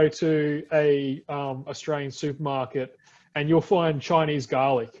easily go to a Australian supermarket and you'll find Chinese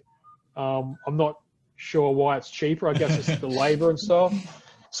garlic. I'm not sure why it's cheaper. I guess it's the labor and stuff.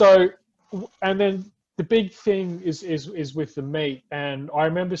 So, and then the big thing is with the meat. And I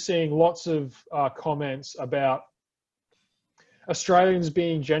remember seeing lots of comments about Australians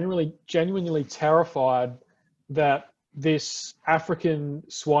being genuinely terrified that this African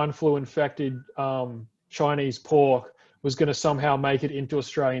swine flu infected Chinese pork was going to somehow make it into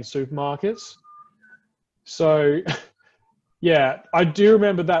Australian supermarkets. So, yeah, I do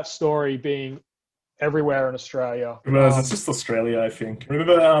remember that story being everywhere in Australia. It's just Australia, I think.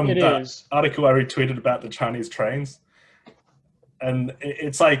 Remember that article I retweeted about the Chinese trains? And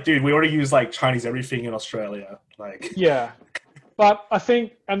it's like, dude, we already use like Chinese everything in Australia. Like, yeah, but I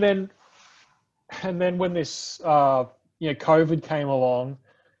think, and then when this, COVID came along,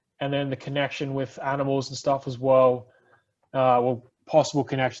 and then the connection with animals and stuff as well, possible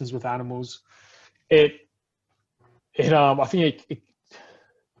connections with animals, I think it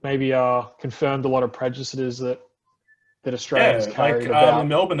maybe confirmed a lot of prejudices that Australians carried about. In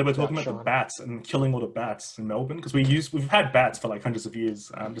Melbourne, they were talking about the bats and killing all the bats in Melbourne because we've had bats for like hundreds of years,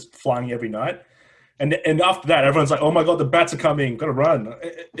 just flying every night. And after that, everyone's like, "Oh my god, the bats are coming! Gotta run!"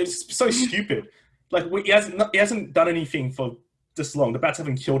 It's so stupid. Like he hasn't done anything for this long. The bats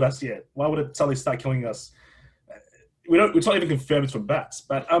haven't killed us yet. Why would it suddenly start killing us? It's not even confirmed it's from bats.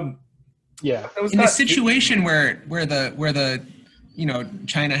 But yeah, in a situation where the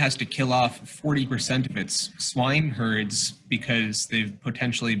China has to kill off 40% of its swine herds because they've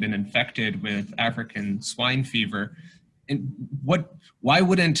potentially been infected with African swine fever. And why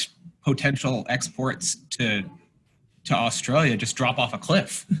wouldn't potential exports to Australia just drop off a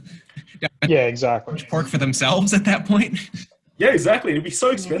cliff? Yeah, exactly. Pork for themselves at that point. Yeah, exactly. It'd be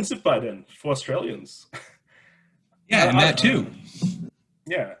so expensive by then for Australians. Yeah, and that too.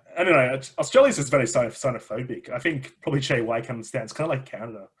 Yeah. I don't know. Australia's just very xenophobic. I think probably JY can understand. It's kind of like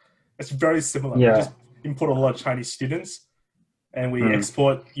Canada. It's very similar. Yeah. We just import a lot of Chinese students and we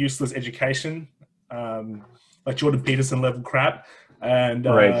export useless education, like Jordan Peterson level crap. And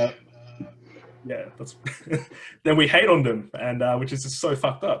right. Yeah, that's then we hate on them, and which is just so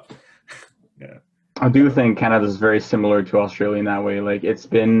fucked up. Yeah. I do think Canada is very similar to Australia in that way. Like it's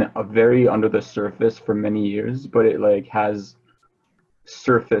been a very under the surface for many years, but it like has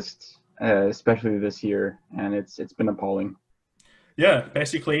surfaced, especially this year, and it's been appalling. Yeah,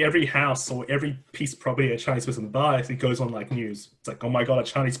 basically every house or every piece of property a Chinese person buys, it goes on like news. It's like, oh my god, a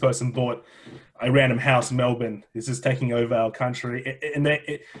Chinese person bought a random house in Melbourne. This is taking over our country. And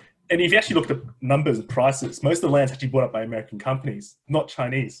if you actually look at the numbers and prices, most of the land's actually bought up by American companies, not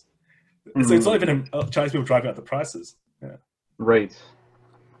Chinese. So it's not even Chinese people driving out the prices. Yeah. Right.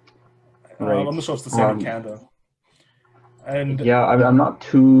 I'm not sure if it's the same in Canada. And yeah, I'm not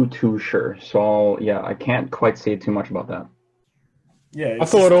too sure. So I can't quite say too much about that. Yeah, I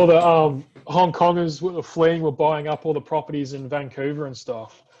thought all the Hong Kongers were fleeing were buying up all the properties in Vancouver and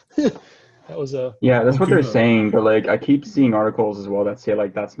stuff. That was that's what they're saying, but like I keep seeing articles as well that say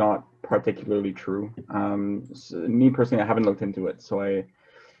like that's not particularly true. So me personally, I haven't looked into it, so I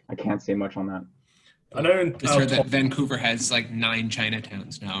can't say much on that. I know that Vancouver has like 9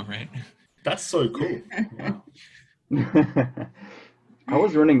 Chinatowns now, right? That's so cool. Wow. I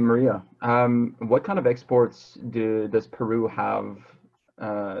was running Maria. What kind of exports does Peru have,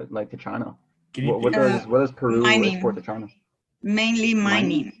 like to China? What does Peru Mining. export to China? Mainly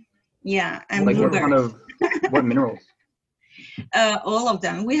mining. Yeah, and Like what blueberries. what minerals? All of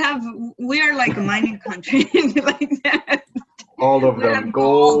them. We are like a mining country, like that. All of We them. have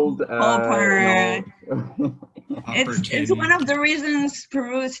Gold, copper. no. It's one of the reasons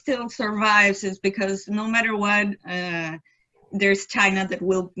Peru still survives is because no matter what, there's China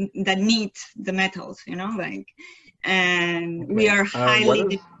that needs the metals, like, and we are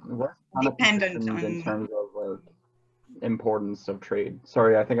highly dependent on. In terms of like importance of trade.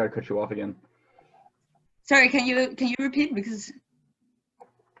 Sorry, I think I cut you off again. Sorry, can you repeat because?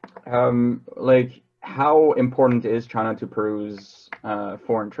 Like how important is China to Peru's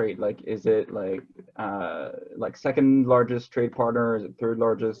foreign trade? Like, is it like second largest trade partner? Is it third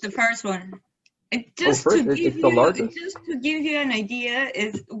largest? The first one. Just to give you an idea,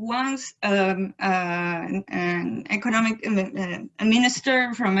 is once an economic a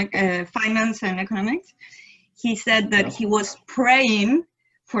minister from finance and economics, he said that he was praying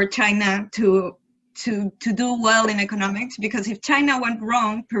for China to do well in economics, because if China went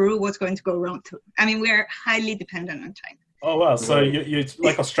wrong, Peru was going to go wrong too. I mean, we are highly dependent on China. Oh wow! So you're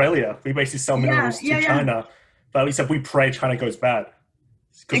like Australia. We basically sell minerals to China, but at least if we pray China goes bad,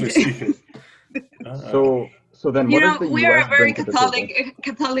 because we're stupid. So then, what does the we US are a very bring to the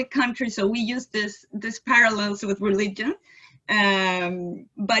Catholic country, so we use this parallels with religion.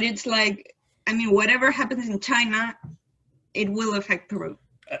 But it's like, I mean, whatever happens in China, it will affect Peru.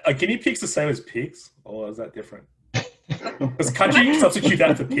 Are guinea pigs the same as pigs, or is that different? Because can't you substitute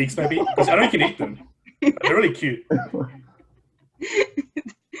that for pigs, maybe? Because I know you can eat them. They're really cute.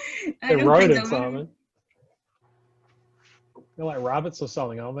 They're rodents, aren't they? They're like rabbits or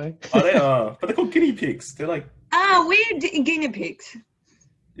something, aren't they? Oh, they are. But they're called guinea pigs. They're like... we're guinea pigs.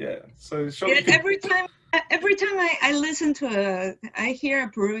 Yeah. So every time I listen to I hear a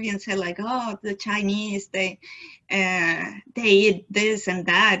Peruvian say like, oh, the Chinese, they eat this and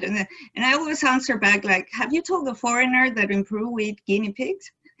that, and I always answer back like, have you told the foreigner that in Peru we eat guinea pigs?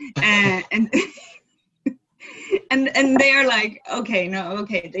 And they are like, okay,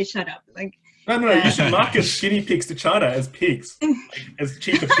 they shut up. Like, no, you should market guinea pigs to China as pigs, as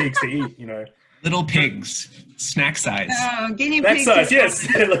cheaper pigs to eat, Little pigs, snack size. Guinea snack pigs. Size, yes,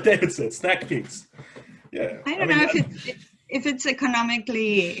 like David said, snack pigs. Yeah. I don't know if it's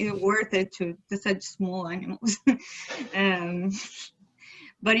economically worth it to such small animals.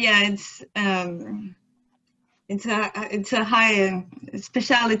 But yeah, it's a high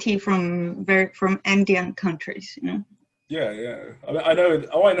specialty from Andean countries, Yeah. I mean, I know.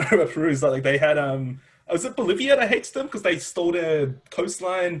 All I know about Peru is that like they had was it Bolivia that hates them because they stole their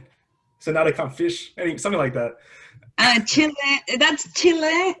coastline, so now they can't fish, something like that. Chile. That's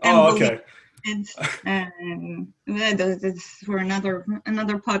Chile. And okay. That's for another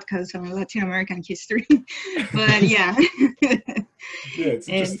podcast on Latin American history. But yeah. Yeah, it's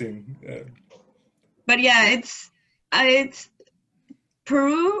interesting. Yeah. But yeah, it's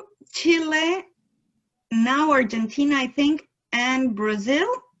Peru, Chile, now Argentina, I think, and Brazil.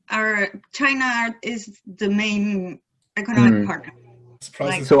 China is the main economic partner.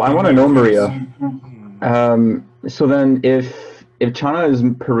 So I want to know, Maria. So then, if China is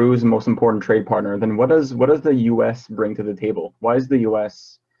Peru's most important trade partner, then what does the U.S. bring to the table? Why is the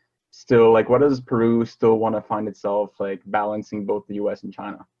U.S. still like? What does Peru still want to find itself like balancing both the U.S. and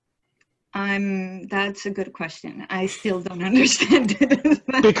China? That's a good question. I still don't understand it.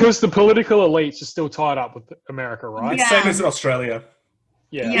 Because the political elites are still tied up with America, right? Yeah. Same as in Australia.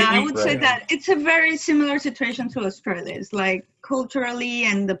 Yeah, I would say that it's a very similar situation to Australia. It's like culturally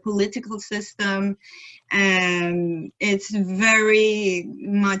and the political system, and it's very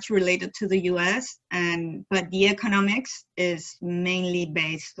much related to the US, but the economics is mainly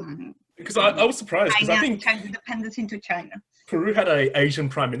based on. Because I was surprised because I think China's dependence into China. Peru had an Asian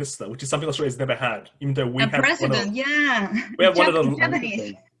prime minister, which is something Australia's never had, even though we have president. We have one of the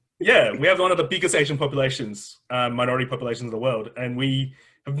Japanese. Yeah, we have one of the biggest Asian populations, minority populations in the world, and we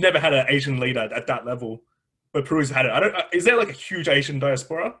have never had an Asian leader at that level. But Peru's had it. Is there like a huge Asian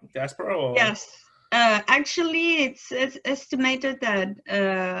diaspora? Or? Yes. Actually, it's estimated that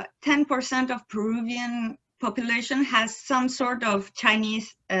 10% of Peruvian population has some sort of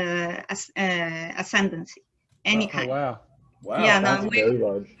Chinese ascendancy, any kind. Oh, wow. Yeah, that's very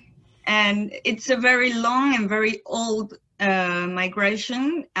large. And it's a very long and very old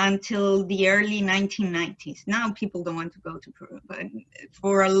migration until the early 1990s. Now people don't want to go to Peru, but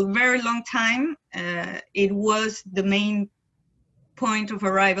for a very long time, it was the main point of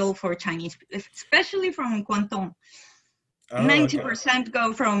arrival for Chinese, especially from Guangdong. Oh, okay. 90%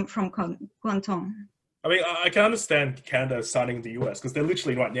 go from Guangdong. I mean, I can understand Canada signing the US because they're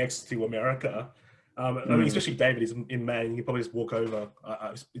literally right next to America. I mean, especially David is in Maine. You can probably just walk over.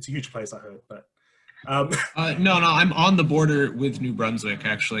 It's a huge place, I heard. But no, I'm on the border with New Brunswick.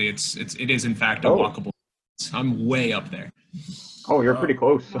 Actually, it is in fact a walkable. I'm way up there. Oh, you're pretty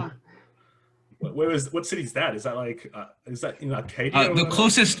close. Wow. what city is that? Is that like is that in Arcadia? The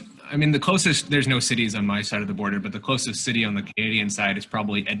closest, there's no cities on my side of the border, but the closest city on the Canadian side is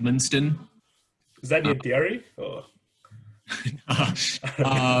probably Edmundston. Is that near Derry? Or?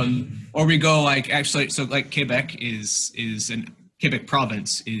 Or we go Quebec Quebec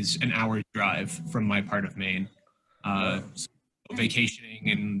province is an hour drive from my part of Maine. So vacationing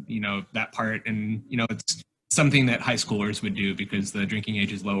and that part, and it's something that high schoolers would do because the drinking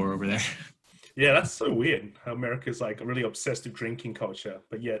age is lower over there. Yeah, that's so weird. How America's like really obsessed with drinking culture,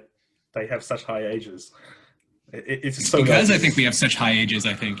 but yet they have such high ages. It's so because obvious. I think we have such high ages.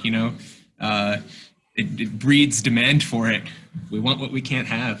 I think it breeds demand for it. We want what we can't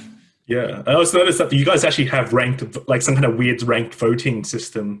have. Yeah, I also noticed that you guys actually have ranked, like some kind of weird ranked voting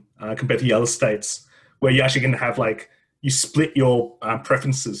system compared to the other states, where you actually can have you split your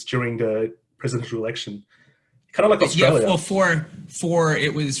preferences during the presidential election, kind of like Australia. Yeah, well, for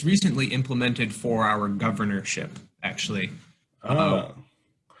it was recently implemented for our governorship, actually.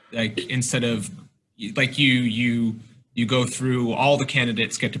 Instead of you go through, all the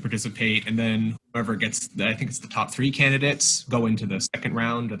candidates get to participate, and then whoever gets, I think it's the top 3 candidates, go into the second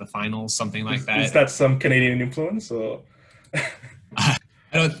round or the finals, something like that. Is that some Canadian influence, or? I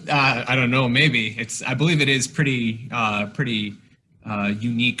don't know. Maybe I believe it is pretty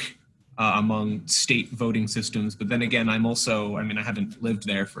unique among state voting systems. But then again, I haven't lived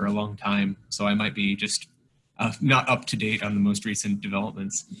there for a long time, so I might be just not up to date on the most recent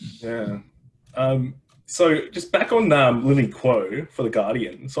developments. Yeah. So just back on Lily Kuo for The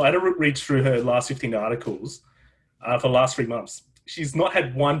Guardian. So I had to read through her last 15 articles for the last 3 months. She's not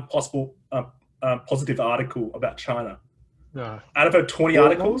had one possible positive article about China. No. Out of her 20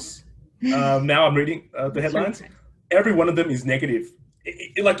 articles, now I'm reading the headlines, every one of them is negative.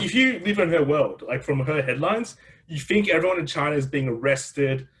 If you live in her world, from her headlines, you think everyone in China is being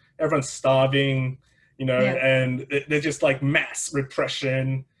arrested, everyone's starving, and they're just mass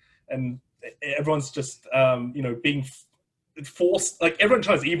repression, and everyone's just, being forced. Everyone in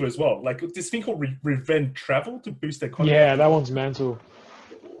China's evil as well. This thing called revenge travel to boost their economy. Yeah, that one's mental.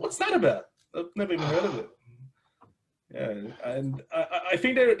 What's that about? I've never even heard of it. Yeah, and I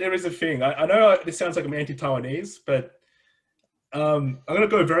think there is a thing. I know this sounds like I'm anti-Taiwanese, but I'm going to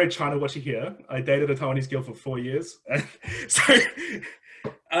go very China-watchy here. I dated a Taiwanese girl for 4 years. So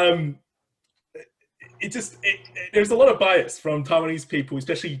there's a lot of bias from Taiwanese people,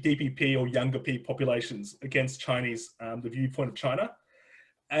 especially DPP or younger people populations, against Chinese, the viewpoint of China.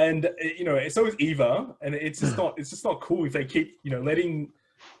 And, so is Eva, and it's just not cool if they keep, letting,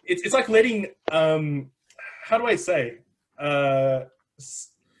 it's like letting, how do I say?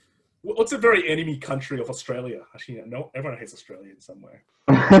 What's a very enemy country of Australia? Actually, no, everyone hates Australia in some way.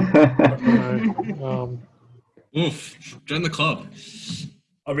 Oof, join the club.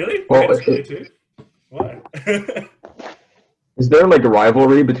 Oh, really? Well, hate Australia too? Why? Is there a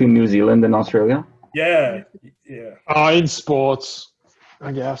rivalry between New Zealand and Australia? Yeah. In sports,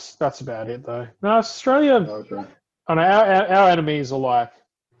 I guess. That's about it, though. No, Australia, Okay. I know our enemies are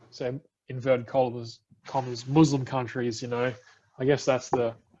say, inverted commas, Muslim countries, I guess that's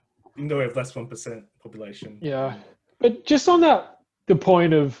the... Even though we have less 1% population. Yeah. But just on the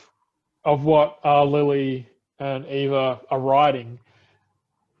point of what Lily and Eva are writing,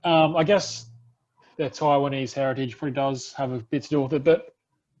 I guess their Taiwanese heritage probably does have a bit to do with it, but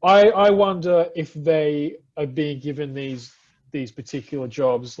I wonder if they are being given these particular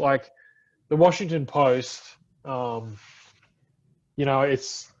jobs. Like the Washington Post,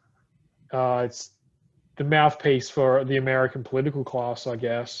 it's the mouthpiece for the American political class, I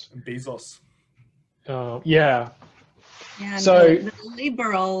guess. Bezos. Yeah. Yeah, So the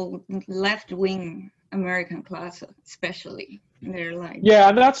liberal left-wing American class, especially, they're yeah,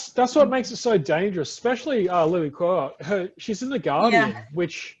 and that's what makes it so dangerous. Especially Lily Kuo. She's in the Guardian,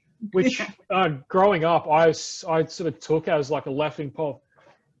 which growing up, I sort of took as a left-wing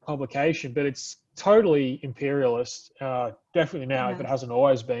publication, but it's totally imperialist. Definitely now, if it hasn't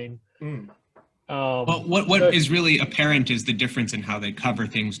always been. Well, what is really apparent is the difference in how they cover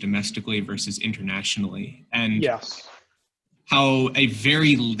things domestically versus internationally, and how a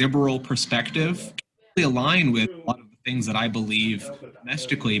very liberal perspective really align with a lot of the things that I believe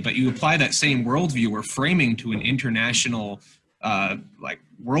domestically, but you apply that same worldview or framing to an international like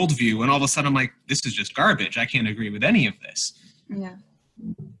worldview, and all of a sudden I'm like, this is just garbage. I can't agree with any of this. Yeah.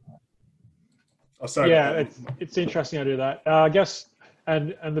 Oh, sorry. Yeah, it's interesting to do that. I guess,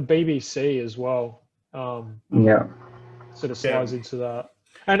 and the BBC as well. Yeah. Sort of slides into that.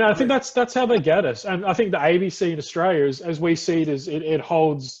 And I think that's how they get us. And I think the ABC in Australia, as we see it, is it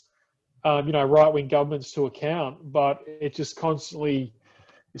holds, right-wing governments to account, but it just constantly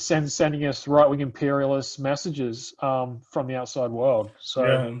sending us right-wing imperialist messages from the outside world. So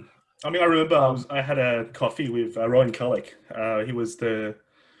yeah, I mean, I remember I had a coffee with Rowan Cullick. He was the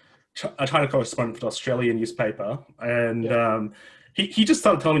China correspondent for the Australian newspaper, and he just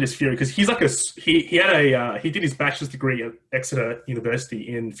started telling me this theory because he's like he did his bachelor's degree at Exeter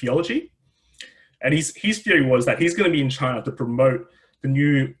University in theology, and his theory was that he's going to be in China to promote the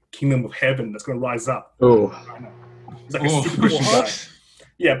new kingdom of heaven that's going to rise up. Oh, he's like a super Christian guy.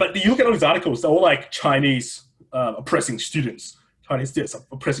 Yeah, but you look at all these articles; they're all like Chinese oppressing students, Chinese students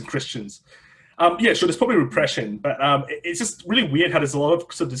oppressing Christians. Yeah, sure, there's probably repression, but it's just really weird how there's a lot of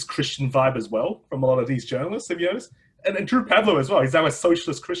sort of this Christian vibe as well from a lot of these journalists, have you noticed? And Drew Pavlo as well. He's now a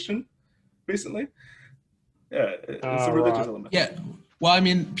socialist Christian recently. Yeah, it's a religious element. Yeah, well, I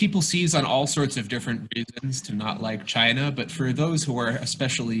mean, people seize on all sorts of different reasons to not like China, but for those who are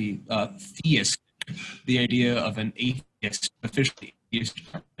especially theist, the idea of an atheist, officially atheist,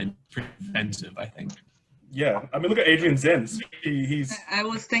 is pretty offensive, I think. Yeah, I mean, look at Adrian Zenz. He's. I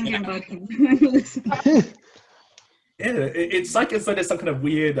was thinking about him. Yeah, it's like there's some kind of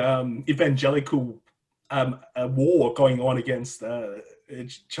weird evangelical war going on against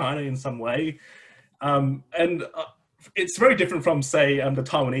China in some way, and it's very different from, say, the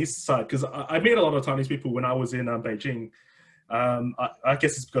Taiwanese side, because I met a lot of Taiwanese people when I was in Beijing. I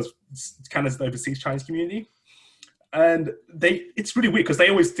guess it's because it's Canada's overseas Chinese community. And it's really weird because they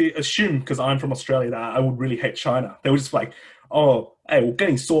always assume, because I'm from Australia, that I would really hate China. They were just like, oh, hey, we're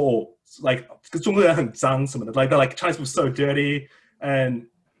getting sore. Like, they're like, Chinese people are so dirty. And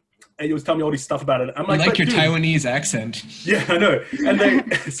he was telling me all this stuff about it. I'm like, your dude, Taiwanese accent. Yeah, I know. And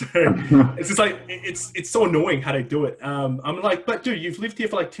it's just like, it's so annoying how they do it. I'm like, but dude, you've lived here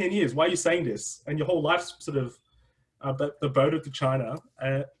for like 10 years. Why are you saying this? And your whole life's sort of devoted to China.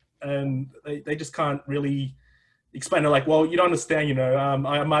 And they just can't really explain it, like, well, you don't understand, I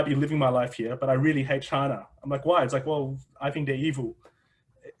might be living my life here, but I really hate China. I'm like, why? It's like, well, I think they're evil.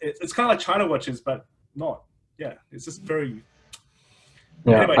 It's kind of like China watches, but not. Yeah, it's just very...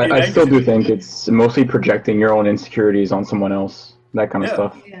 Yeah, anyway, I still do think it's mostly projecting your own insecurities on someone else, that kind of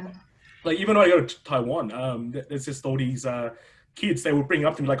stuff. Yeah. Like, even when I go to Taiwan, there's just all these kids, they would bring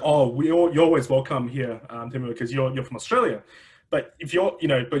up to me like, oh, you're always welcome here, Timur, because you're from Australia. But if you're,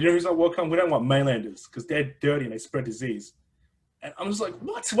 but who's not welcome? We don't want mainlanders because they're dirty and they spread disease. And I'm just like,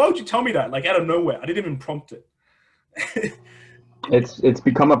 what? Why would you tell me that? Like, out of nowhere. I didn't even prompt it. It's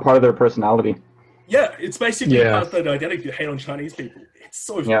become a part of their personality. Yeah, it's basically part of their identity to hate on Chinese people. It's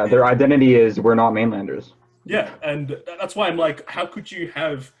so... Yeah, their identity is we're not mainlanders. Yeah, and that's why I'm like, how could you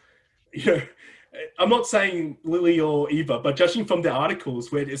have, I'm not saying Lily or Eva, but judging from the articles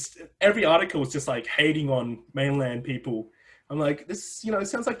where every article is just like hating on mainland people, I'm like, this, it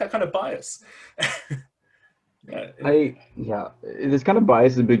sounds like that kind of bias. This kind of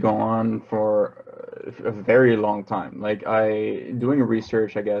bias has been going on for a very long time. Like, doing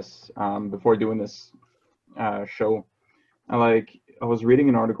research, I guess, before doing this show, I was reading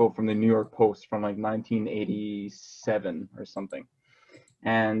an article from the New York Post from like 1987 or something,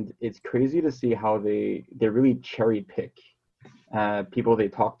 and it's crazy to see how they really cherry pick people they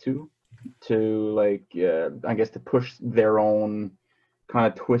talk to I guess to push their own kind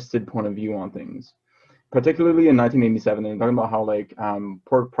of twisted point of view on things. Particularly in 1987, they're talking about how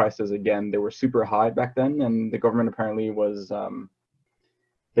pork prices, again, they were super high back then, and the government apparently was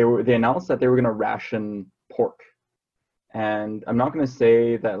they announced that they were going to ration pork. And I'm not going to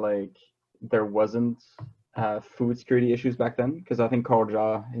say that there wasn't food security issues back then, because I think Carl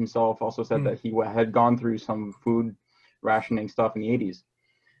Jha himself also said that he had gone through some food rationing stuff in the 80s.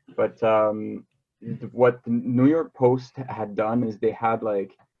 But what the New York Post had done is they had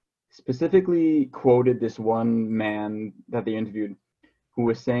specifically quoted this one man that they interviewed who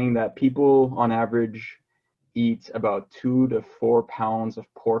was saying that people on average eat about 2 to 4 pounds of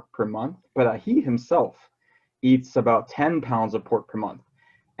pork per month, but that he himself eats about 10 pounds of pork per month.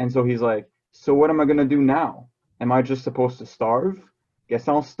 And so he's like, so what am I going to do now? Am I just supposed to starve? Guess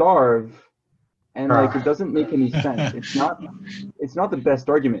I'll starve. And it doesn't make any sense. It's not the best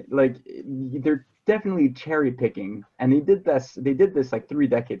argument. They're definitely cherry picking, and they did this 3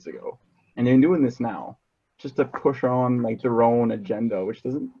 decades ago, and they're doing this now just to push on their own agenda, which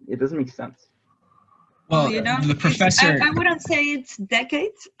doesn't make sense. Well, you know, the professor. I wouldn't say it's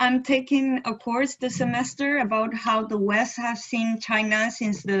decades. I'm taking a course this semester about how the West has seen China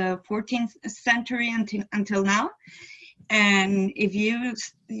since the 14th century until now. And if you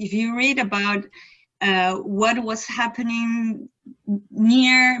read about what was happening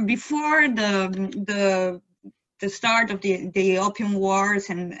before the start of the Opium Wars,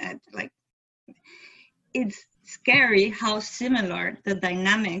 and like, it's scary how similar the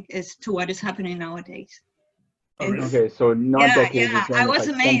dynamic is to what is happening nowadays. Oh, really? Okay, so not decades. Yeah, I was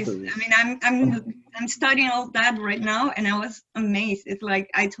like amazed. centuries. I mean, I'm studying all that right now, and I was amazed. It's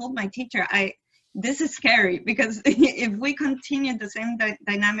like I told my teacher, this is scary, because if we continue the same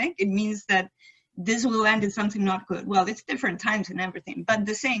dynamic, it means that this will end in something not good. Well, it's different times and everything, but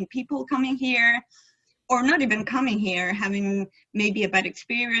the same people coming here, or not even coming here, having maybe a bad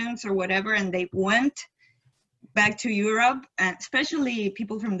experience or whatever, and they went back to Europe, especially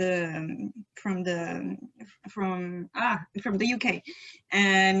people from the UK,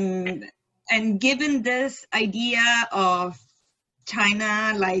 and given this idea of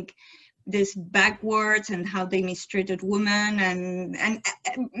China like this backwards, and how they mistreated women, and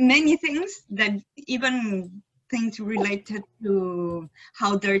many things, that even things related to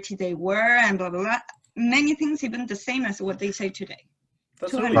how dirty they were, and blah blah blah, many things even the same as what they say today.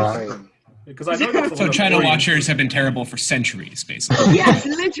 That's 200 really years. interesting. Because I know that's a So lot of China Korean- watchers have been terrible for centuries, basically. Yes,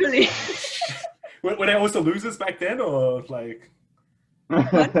 literally. Were they also losers back then, or like?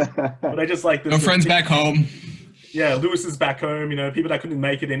 Were they just like No friends back home. Yeah, losers back home. You know, people that couldn't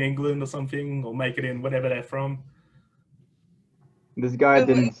make it in England or something, or make it in whatever they're from. This guy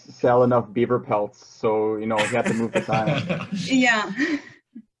didn't sell enough beaver pelts, so he had to move to China. Yeah.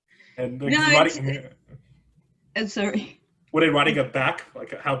 And No, sorry. were they writing it back,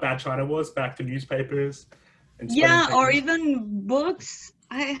 like how bad China was, back to newspapers? And Yeah, spreading or fake news? even books.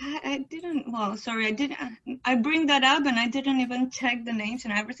 I didn't. Well, sorry, I didn't. I bring that up, and I didn't even check the names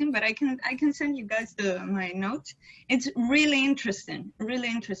and everything. But I can send you guys my notes. It's really interesting. Really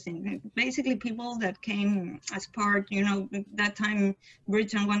interesting. Basically, people that came as part. That time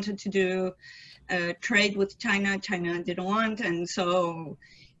Britain wanted to do trade with China. China didn't want, and so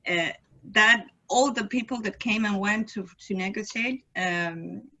that all the people that came and went to negotiate,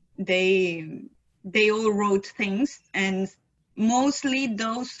 they all wrote things, and mostly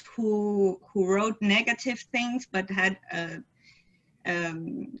those who wrote negative things, but had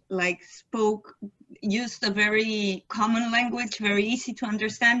used a very common language, very easy to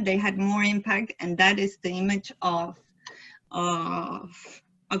understand, they had more impact, and that is the image of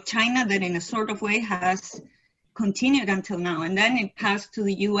China that in a sort of way has continued until now. And then it passed to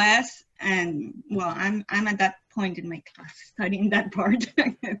the US, and well, I'm at that point in my class studying that part.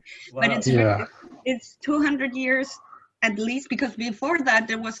 But it's 200 years at least, because before that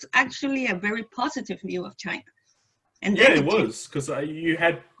there was actually a very positive view of China. And yeah, it was, because you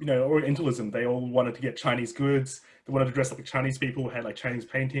had Orientalism. They all wanted to get Chinese goods. They wanted to dress up like Chinese people, had like Chinese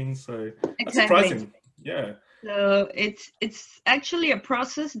paintings. So that's surprising. Yeah. So it's actually a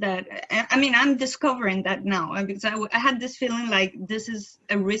process that, I mean, I'm discovering that now, because I had this feeling like this is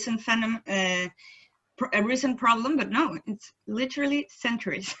a recent phenomenon, a recent problem, but no, it's literally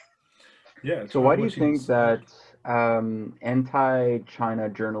centuries. Yeah. So why do you think that anti-China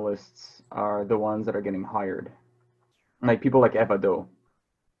journalists are the ones that are getting hired? Like people like Eva Dou.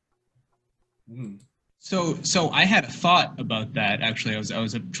 So I had a thought about that, actually. I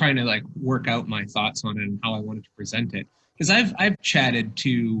was trying to work out my thoughts on it and how I wanted to present it, because I've chatted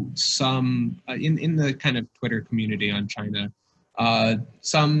to some in the kind of Twitter community on China,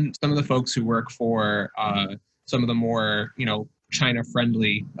 some of the folks who work for some of the more China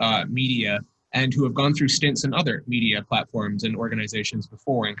friendly media, and who have gone through stints in other media platforms and organizations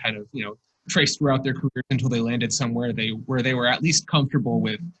before, and kind of traced throughout their careers until they landed somewhere where they were at least comfortable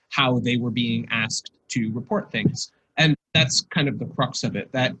with how they were being asked to report things. And that's kind of the crux of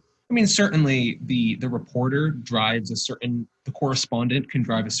it. That, I mean, certainly the reporter drives the correspondent can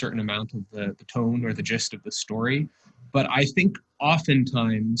drive a certain amount of the tone or the gist of the story. But I think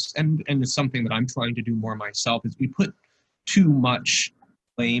oftentimes, and it's something that I'm trying to do more myself, is we put too much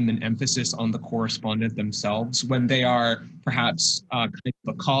blame and emphasis on the correspondent themselves when they are perhaps kind of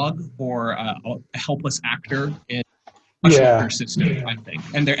a cog or a helpless actor in a larger system, I think.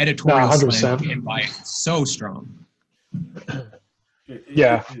 And their editorial slant and bias is so strong. It is,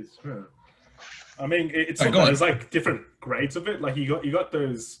 yeah. I mean, it's there's like different grades of it. Like you got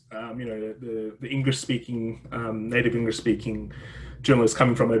those, the English speaking, native English speaking journalists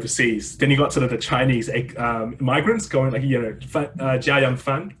coming from overseas. Then you got sort of the Chinese migrants going Jiayang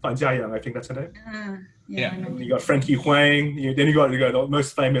Fan Jiayang, I think that's her name. Yeah. And you got Frankie Huang. Then you got the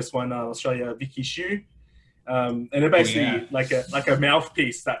most famous one, Australia, Vicky Xu. and they're basically like a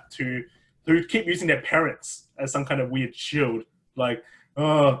mouthpiece who keep using their parents as some kind of weird shield, like,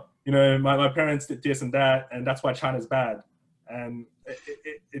 oh, you know, my parents did this and that, and that's why China's bad. And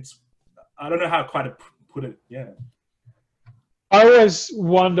it's I don't know how quite to put it. Yeah. I always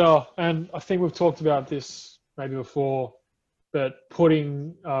wonder, and I think we've talked about this maybe before, but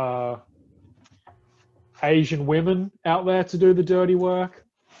putting Asian women out there to do the dirty work.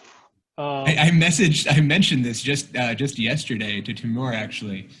 I mentioned this just yesterday to Timur,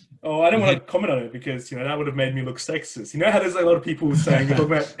 actually. Oh, I don't want to comment on it because, you know, that would have made me look sexist. You know how there's a lot of people saying you're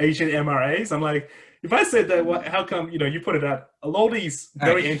talking about Asian MRAs? I'm like, if I said that, how come, you know, you put it out? A lot of these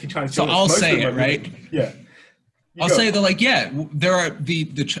very anti-Chinese. So I'll say it, right? Yeah. I'll say that, like, yeah, there are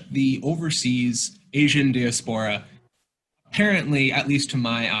the overseas Asian diaspora. Apparently, at least to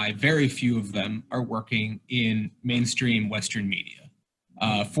my eye, very few of them are working in mainstream Western media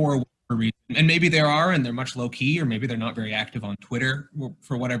for whatever reason. And maybe there are, and they're much low key, or maybe they're not very active on Twitter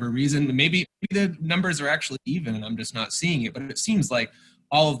for whatever reason. Maybe the numbers are actually even, and I'm just not seeing it. But it seems like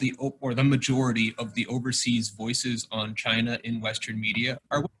all of the majority of the overseas voices on China in Western media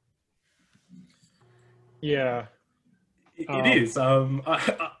are. Yeah, it is.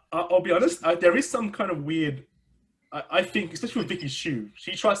 I'll be honest. There is some kind of weird. I think, especially with Vicky Xu,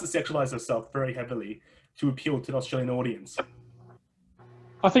 she tries to sexualize herself very heavily to appeal to the Australian audience.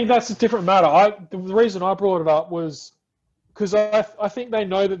 I think that's a different matter. The reason I brought it up was because I think they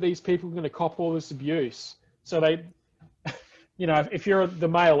know that these people are going to cop all this abuse. So they, you know, if you're the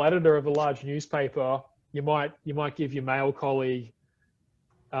male editor of a large newspaper, you might give your male colleague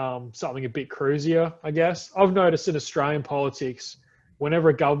something a bit cruisier, I guess. I've noticed in Australian politics, whenever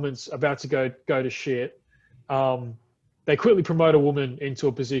a government's about to go to shit, they quickly promote a woman into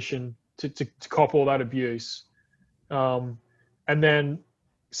a position to cop all that abuse. And then,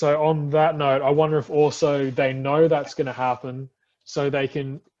 so on that note, I wonder if also they know that's going to happen, so they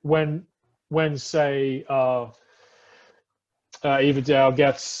can, when say Eva Dou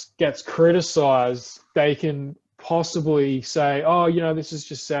gets criticized, they can possibly say, oh, you know, this is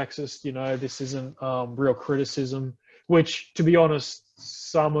just sexist, you know, this isn't real criticism, which, to be honest,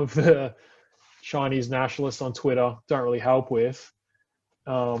 some of the Chinese nationalists on Twitter don't really help with.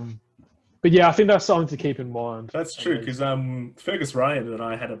 But yeah, I think that's something to keep in mind. That's true, because Fergus Ryan and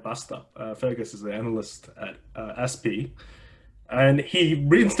I had a bust-up. Fergus is the analyst at ASPI, and he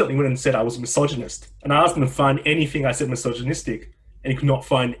instantly went and said I was a misogynist. And I asked him to find anything I said misogynistic, and he could not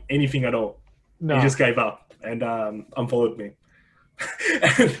find anything at all. No. He just gave up and unfollowed me.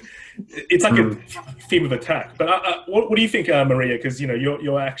 It's like a theme of attack. But what do you think, Maria? Because, you know,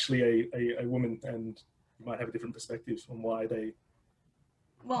 you're actually a woman, and you might have a different perspective on why they...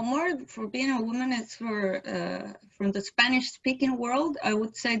 Well, more for being a woman, it's from the Spanish-speaking world, I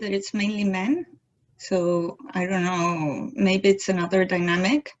would say that it's mainly men. So I don't know, maybe it's another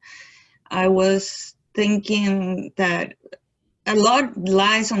dynamic. I was thinking that a lot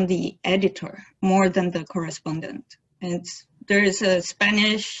lies on the editor more than the correspondent. There's a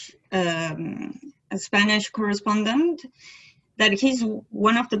Spanish correspondent that he's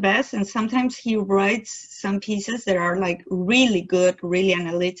one of the best, and sometimes he writes some pieces that are like really good, really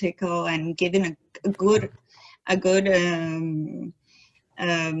analytical, and giving a good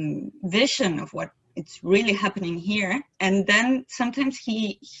vision of what it's really happening here. And then sometimes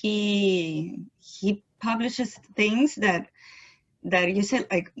he publishes things that you said,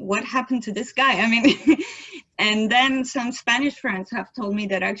 like, what happened to this guy? I mean, and then some Spanish friends have told me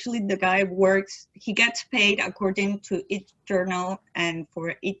that actually the guy he gets paid according to each journal and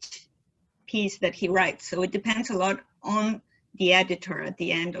for each piece that he writes. So it depends a lot on the editor at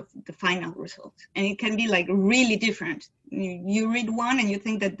the end of the final result. And it can be like really different. You read one and you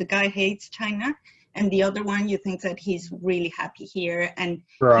think that the guy hates China, and the other one you think that he's really happy here. And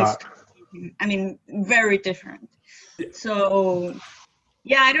right. I mean, very different. So,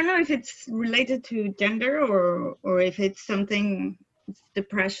 yeah, I don't know if it's related to gender or if it's something, it's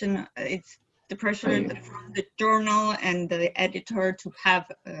depression. It's the pressure from the journal and the editor to have.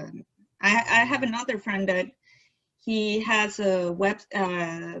 I have another friend that he has a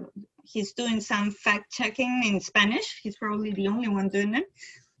he's doing some fact checking in Spanish. He's probably the only one doing it.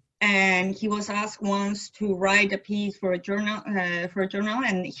 And he was asked once to write a piece for a journal,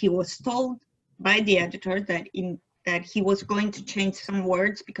 and he was told by the editor that he was going to change some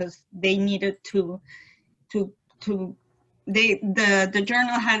words because they needed the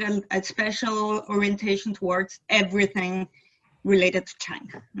journal had a special orientation towards everything related to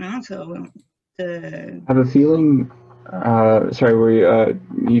China. So I have a feeling. Sorry,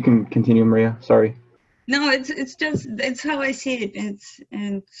 you can continue, Maria. Sorry. No, it's how I see it.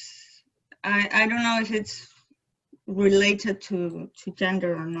 I don't know if it's related to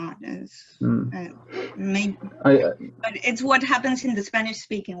gender or not. But it's what happens in the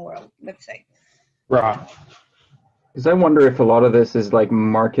Spanish-speaking world, let's say. Right. Because I wonder if a lot of this is like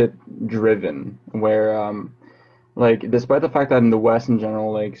market driven, where like despite the fact that in the West in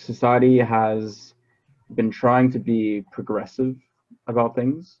general, like society has been trying to be progressive about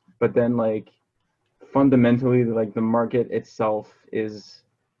things, but then like fundamentally like the market itself is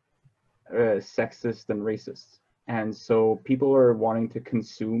sexist and racist, and so people are wanting to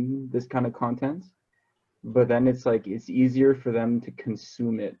consume this kind of content, but then it's like it's easier for them to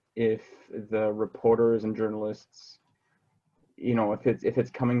consume it if the reporters and journalists, you know, if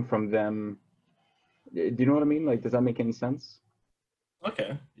it's coming from them. Do you know what I mean? Like, does that make any sense?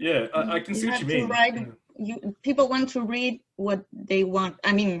 Okay, yeah, I can see what you mean. People want to read what they want.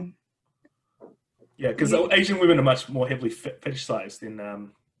 I mean, yeah, because Asian women are much more heavily fetishized in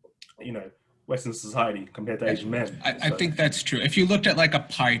you know, Western society compared to Asian men. I think that's true. If you looked at like a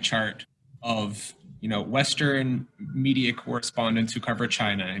pie chart of, you know, Western media correspondents who cover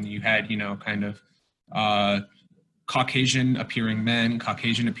China, and you had, you know, kind of Caucasian appearing men,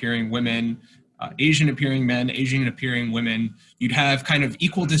 Caucasian appearing women, Asian appearing men, Asian appearing women, you'd have kind of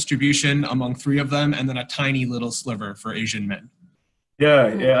equal distribution among three of them, and then a tiny little sliver for Asian men.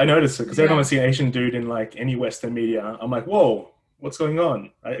 Yeah, I noticed it, because every time I see an Asian dude in like any Western media, I'm like, whoa, what's going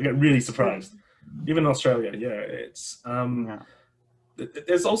on? I get really surprised. Even in Australia, it's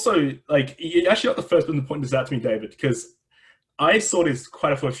there's also like, you actually got the first one to point this out to me, David, because I saw this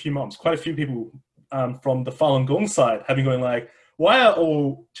for a few months, quite a few people from the Falun Gong side having going like, why are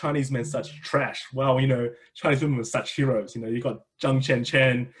all Chinese men such trash? Well, you know, Chinese women are such heroes. You know, you got Zhang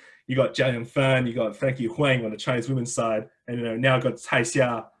Chen, you got Jia Yangfan, you got Frankie Huang on the Chinese women's side, and you know, now got Cai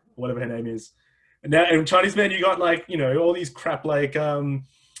Xia, whatever her name is. And now in Chinese men, you got like, you know, all these crap like Zhou,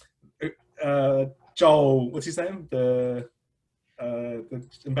 what's his name? The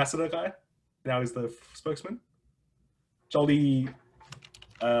ambassador guy. Now he's the spokesman. Jolly.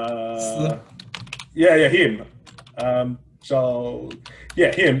 Yeah, him. Him. Jolly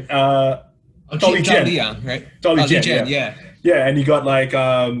Jian, right? Jolly Jian, yeah. Yeah, and you got like,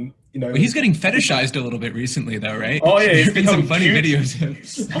 you know. Well, he's getting fetishized a little bit recently, though, right? Oh yeah, there's been some funny videos.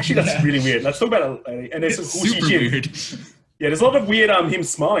 Actually, that's really weird. Let's talk about it. And it's super weird. Yeah, there's a lot of weird him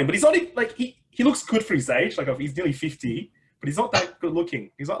smiling, but he's not like he looks good for his age. Like he's nearly 50, but he's not that good looking.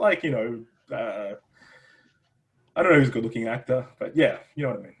 He's not like, you know, I don't know who's a good looking actor, but yeah, you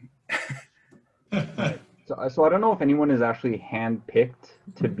know what I mean. Right. So I don't know if anyone is actually handpicked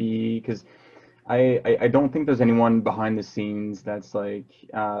to be, because I don't think there's anyone behind the scenes that's like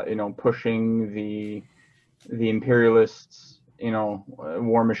you know, pushing the imperialists, you know,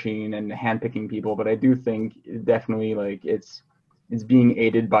 war machine and handpicking people, but I do think definitely like it's being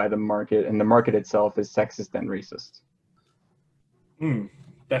aided by the market, and the market itself is sexist and racist.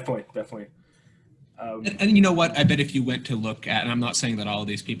 Definitely. And you know what? I bet if you went to look at, and I'm not saying that all of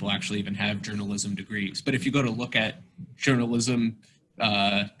these people actually even have journalism degrees, but if you go to look at journalism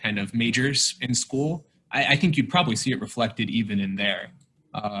kind of majors in school, I think you'd probably see it reflected even in there.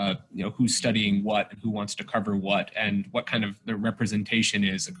 You know, who's studying what and who wants to cover what, and what kind of the representation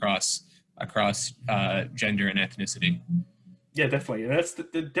is across gender and ethnicity. Yeah, definitely. And that's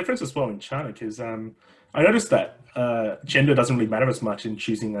the difference as well in China, because I noticed that gender doesn't really matter as much in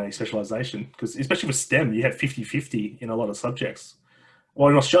choosing a specialization, because especially with STEM, you have 50-50 in a lot of subjects. Well,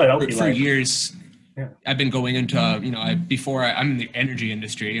 in Australia, for years, yeah. I've been going into, you know, I'm in the energy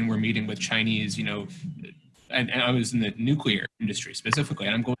industry, and we're meeting with Chinese, you know, and I was in the nuclear industry specifically,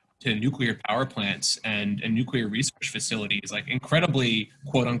 and I'm going to nuclear power plants and nuclear research facilities, like incredibly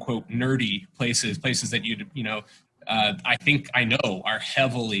quote unquote nerdy places that you know, I think I know are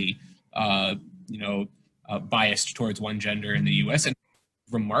heavily, you know, biased towards one gender in the U.S. and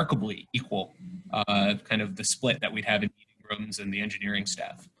remarkably equal, kind of the split that we'd have in meeting rooms and the engineering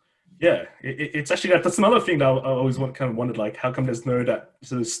staff. Yeah, it's actually that's another thing that I always wondered, like, how come there's no that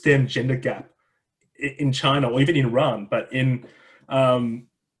sort of STEM gender gap in China or even in Iran, but in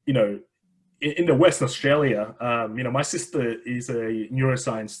you know, in the Western Australia, you know, my sister is a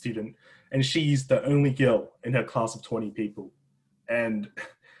neuroscience student, and she's the only girl in her class of 20 people, and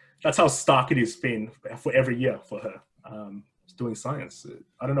that's how stark it has been for every year for her doing science.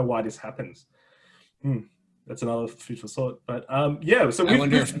 I don't know why this happens. That's another food for thought. But yeah, so I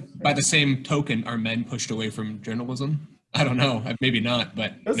wonder if by the same token, are men pushed away from journalism? I don't know. Maybe not,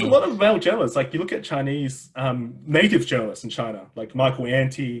 but there's a lot of male journalists. Like you look at Chinese native journalists in China, like Michael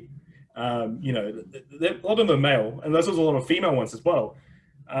Anti. You know, a lot of them are male, and there's also a lot of female ones as well.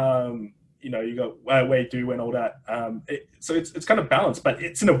 you got Wei Du and all that. So it's kind of balanced, but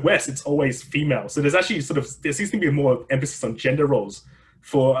it's in the West, it's always female. So there's actually there seems to be more emphasis on gender roles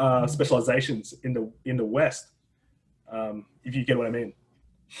for specializations in the West, if you get what I mean.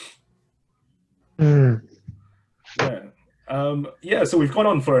 Yeah. So we've gone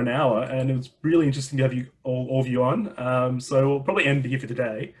on for an hour, and it was really interesting to have you all of you on. So we'll probably end here for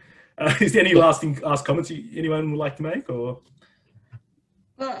today. Is there any last comments anyone would like to make, or?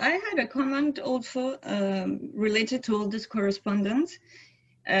 Well, I had a comment also related to all this correspondence,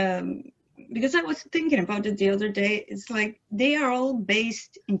 because I was thinking about it the other day. It's like they are all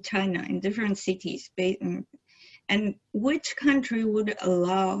based in China, in different cities, and which country would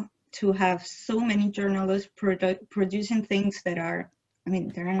allow to have so many journalists producing things that are, I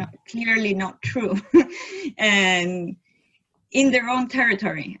mean, they're clearly not true, and in their own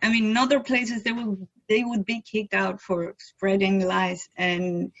territory. I mean, in other places they would be kicked out for spreading lies.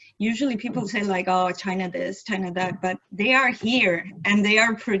 And usually people say like, oh, China this, China that, but they are here and they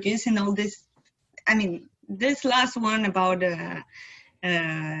are producing all this. I mean, this last one about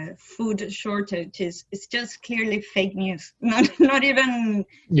food shortage is just clearly fake news, not even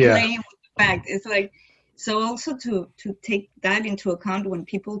playing with the fact. It's like, so also to take that into account when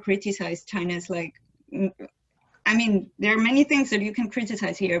people criticize China is like, I mean, there are many things that you can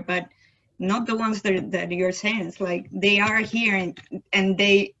criticize here, but not the ones that you're saying. It's like they are here and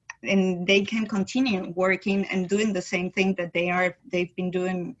they can continue working and doing the same thing that they've been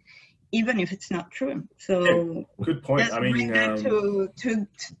doing, even if it's not true. So yeah, good point. I mean, that to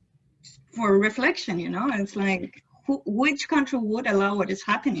for reflection, it's like which country would allow what is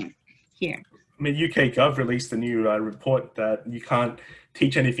happening here? I mean, UK Gov released a new report that you can't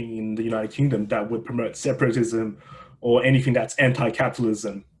teach anything in the United Kingdom that would promote separatism or anything that's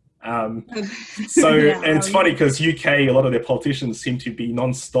anti-capitalism. And it's funny because UK, a lot of their politicians seem to be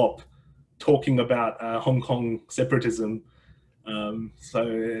non-stop talking about Hong Kong separatism.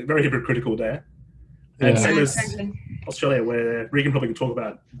 So very hypocritical there. And same as Australia, where Regan probably can talk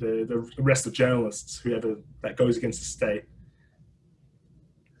about the rest of journalists, whoever that goes against the state.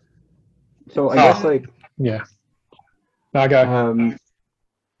 So I guess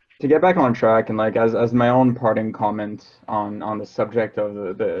to get back on track and like as my own parting comment on the subject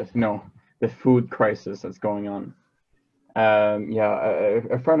of the food crisis that's going on.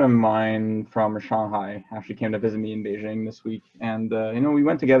 A friend of mine from Shanghai actually came to visit me in Beijing this week, and we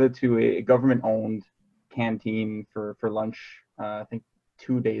went together to a government-owned canteen for lunch. I think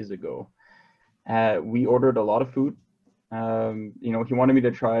 2 days ago. We ordered a lot of food. He wanted me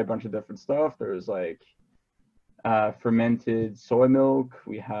to try a bunch of different stuff. There's like fermented soy milk.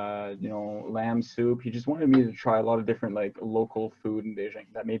 We had lamb soup. He just wanted me to try a lot of different like local food in Beijing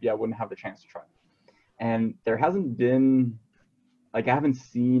that maybe I wouldn't have the chance to try. And there hasn't been, like, I haven't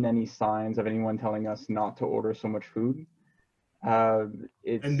seen any signs of anyone telling us not to order so much food. And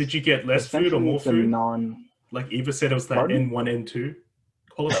did you get less food or more food? Like Eva said, it was that N1, N2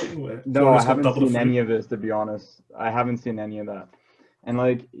 policy? No, I haven't seen any of this, to be honest. I haven't seen any of that. And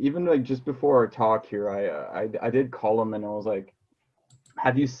like, even like just before our talk here, I did call him and I was like,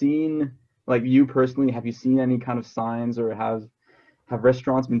 have you seen, like you personally, have you seen any kind of signs or have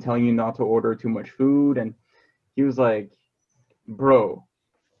restaurants been telling you not to order too much food? And he was like, bro,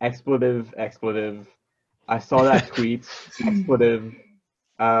 expletive. I saw that tweet, expletive.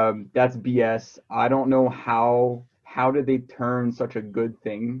 That's BS. I don't know how did they turn such a good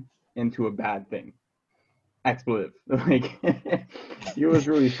thing into a bad thing? Expletive. Like, he was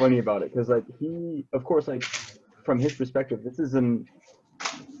really funny about it because like he, of course, like from his perspective, this is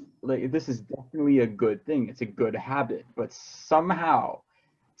definitely a good thing. It's a good habit, but somehow,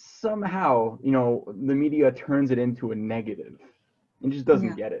 the media turns it into a negative and just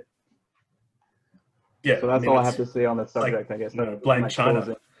doesn't get it. Yeah. So that's all I have to say on the subject, like, I guess. Blame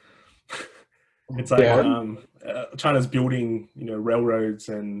China. It's like China's building, railroads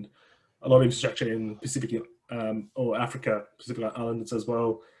and a lot of infrastructure in Pacific or Africa, Pacific Islands as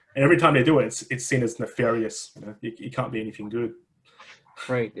well. And every time they do it, it's seen as nefarious. It can't be anything good.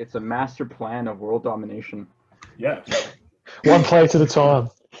 Right. It's a master plan of world domination. Yeah. One plate at a time.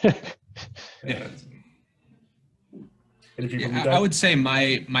 Yeah. I would say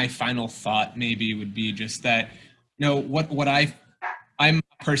my final thought maybe would be just that, I'm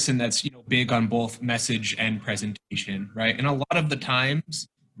a person that's, big on both message and presentation, right? And a lot of the times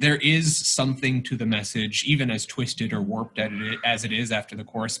there is something to the message, even as twisted or warped as it is after the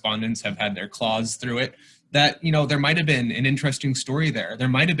correspondents have had their claws through it, that, there might have been an interesting story there. There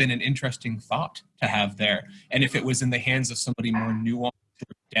might have been an interesting thought to have there. And if it was in the hands of somebody more nuanced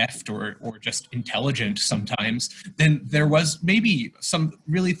deft or just intelligent sometimes, then there was maybe some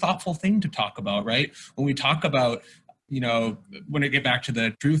really thoughtful thing to talk about, right? When we talk about, when I get back to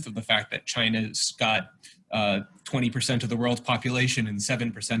the truth of the fact that China's got 20% of the world's population and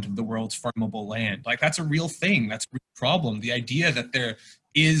 7% of the world's farmable land, like that's a real thing. That's a real problem. The idea that there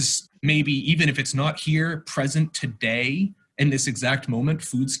is maybe, even if it's not here present today, in this exact moment,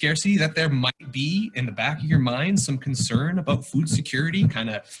 food scarcity, that there might be in the back of your mind some concern about food security, kind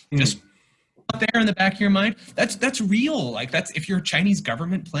of just out there in the back of your mind. That's real. Like that's, if you're a Chinese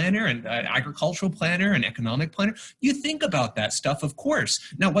government planner and agricultural planner and economic planner, you think about that stuff, of course.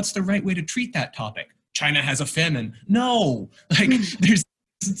 Now, what's the right way to treat that topic? China has a famine. No, like there's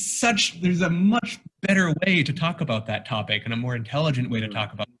a much better way to talk about that topic and a more intelligent way to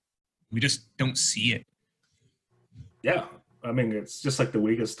talk about it. We just don't see it. Yeah. I mean, it's just like the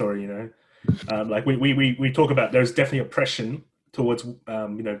Uyghur story, like we talk about, there's definitely oppression towards,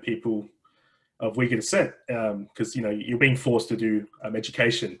 people of Uyghur descent, because, you're being forced to do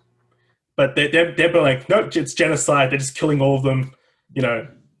education, but they're like, no, it's genocide. They're just killing all of them.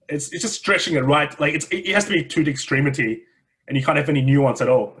 It's just stretching it right. Like it has to be to the extremity, and you can't have any nuance at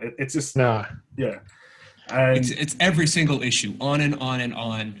all. It's just, yeah. And it's every single issue, on and on and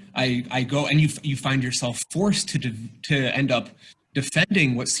on. I go, and you find yourself forced to end up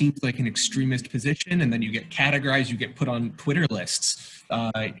defending what seems like an extremist position, and then you get categorized, you get put on Twitter lists,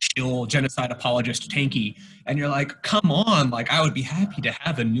 shill genocide apologist Tanky, and you're like, come on, like I would be happy to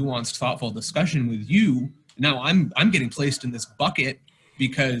have a nuanced, thoughtful discussion with you. Now I'm getting placed in this bucket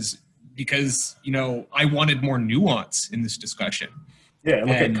because I wanted more nuance in this discussion. Yeah,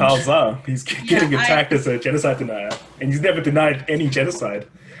 look at Carl Zar. He's getting attacked as a genocide denier, and he's never denied any genocide.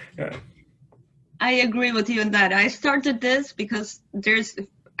 Yeah. I agree with you on that. I started this because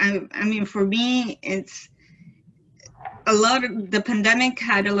for me, it's a lot of the pandemic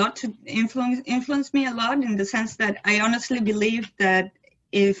had a lot to influence me a lot, in the sense that I honestly believe that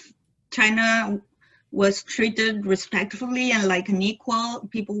if China was treated respectfully and like an equal,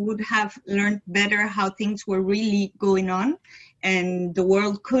 people would have learned better how things were really going on, and the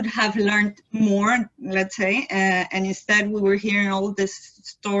world could have learned more, let's say, and instead we were hearing all these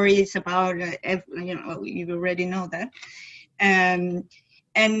stories about, you already know that.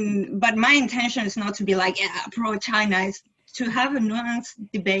 But my intention is not to be like, pro-China, is to have a nuanced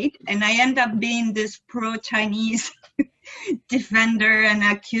debate, and I end up being this pro-Chinese defender and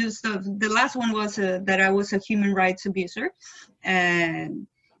accused of, the last one was that I was a human rights abuser, and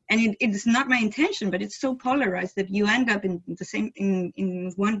it's not my intention, but it's so polarized that you end up in the same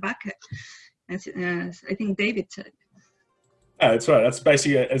in one bucket, as I think David said. That's right. That's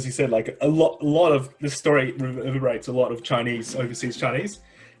basically, as you said, like a lot of this story reverberates a lot of Chinese, overseas Chinese.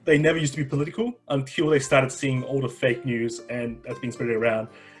 They never used to be political until they started seeing all the fake news and that's being spread around.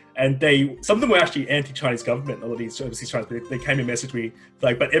 And some of them were actually anti-Chinese government, a lot of these overseas Chinese. They came and messaged me,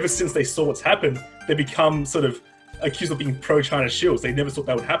 like, but ever since they saw what's happened, they become sort of accused of being pro-China shills. They never thought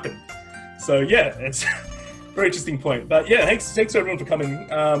that would happen. So yeah, it's a very interesting point. But yeah, thanks everyone for coming.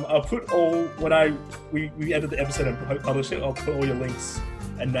 I'll put when we edit the episode and publish it, I'll put all your links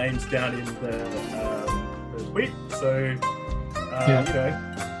and names down in the tweet. So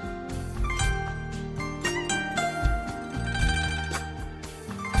yeah.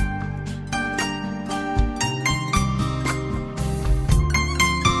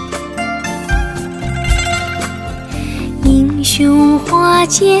英雄花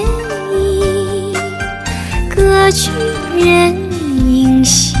间意，歌曲人影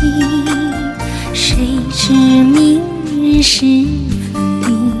稀。谁知明日时分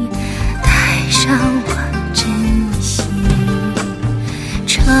里，台上望真心。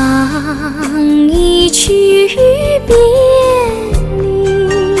唱一曲别离，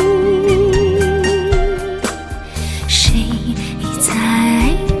谁在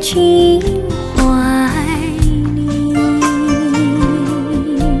君怀里？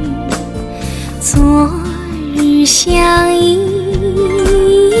昨日相依，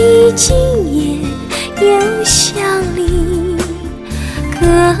今夜又相离，各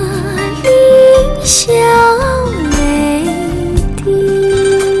领笑泪滴。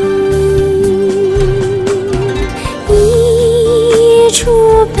一出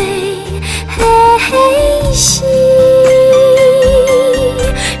悲喜，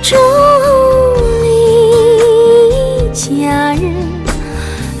众里佳人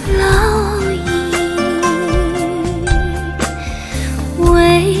老矣。为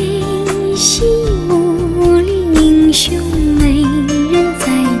戏武林英雄美人在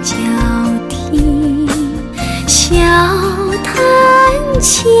交替，笑谈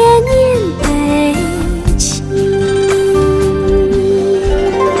千年。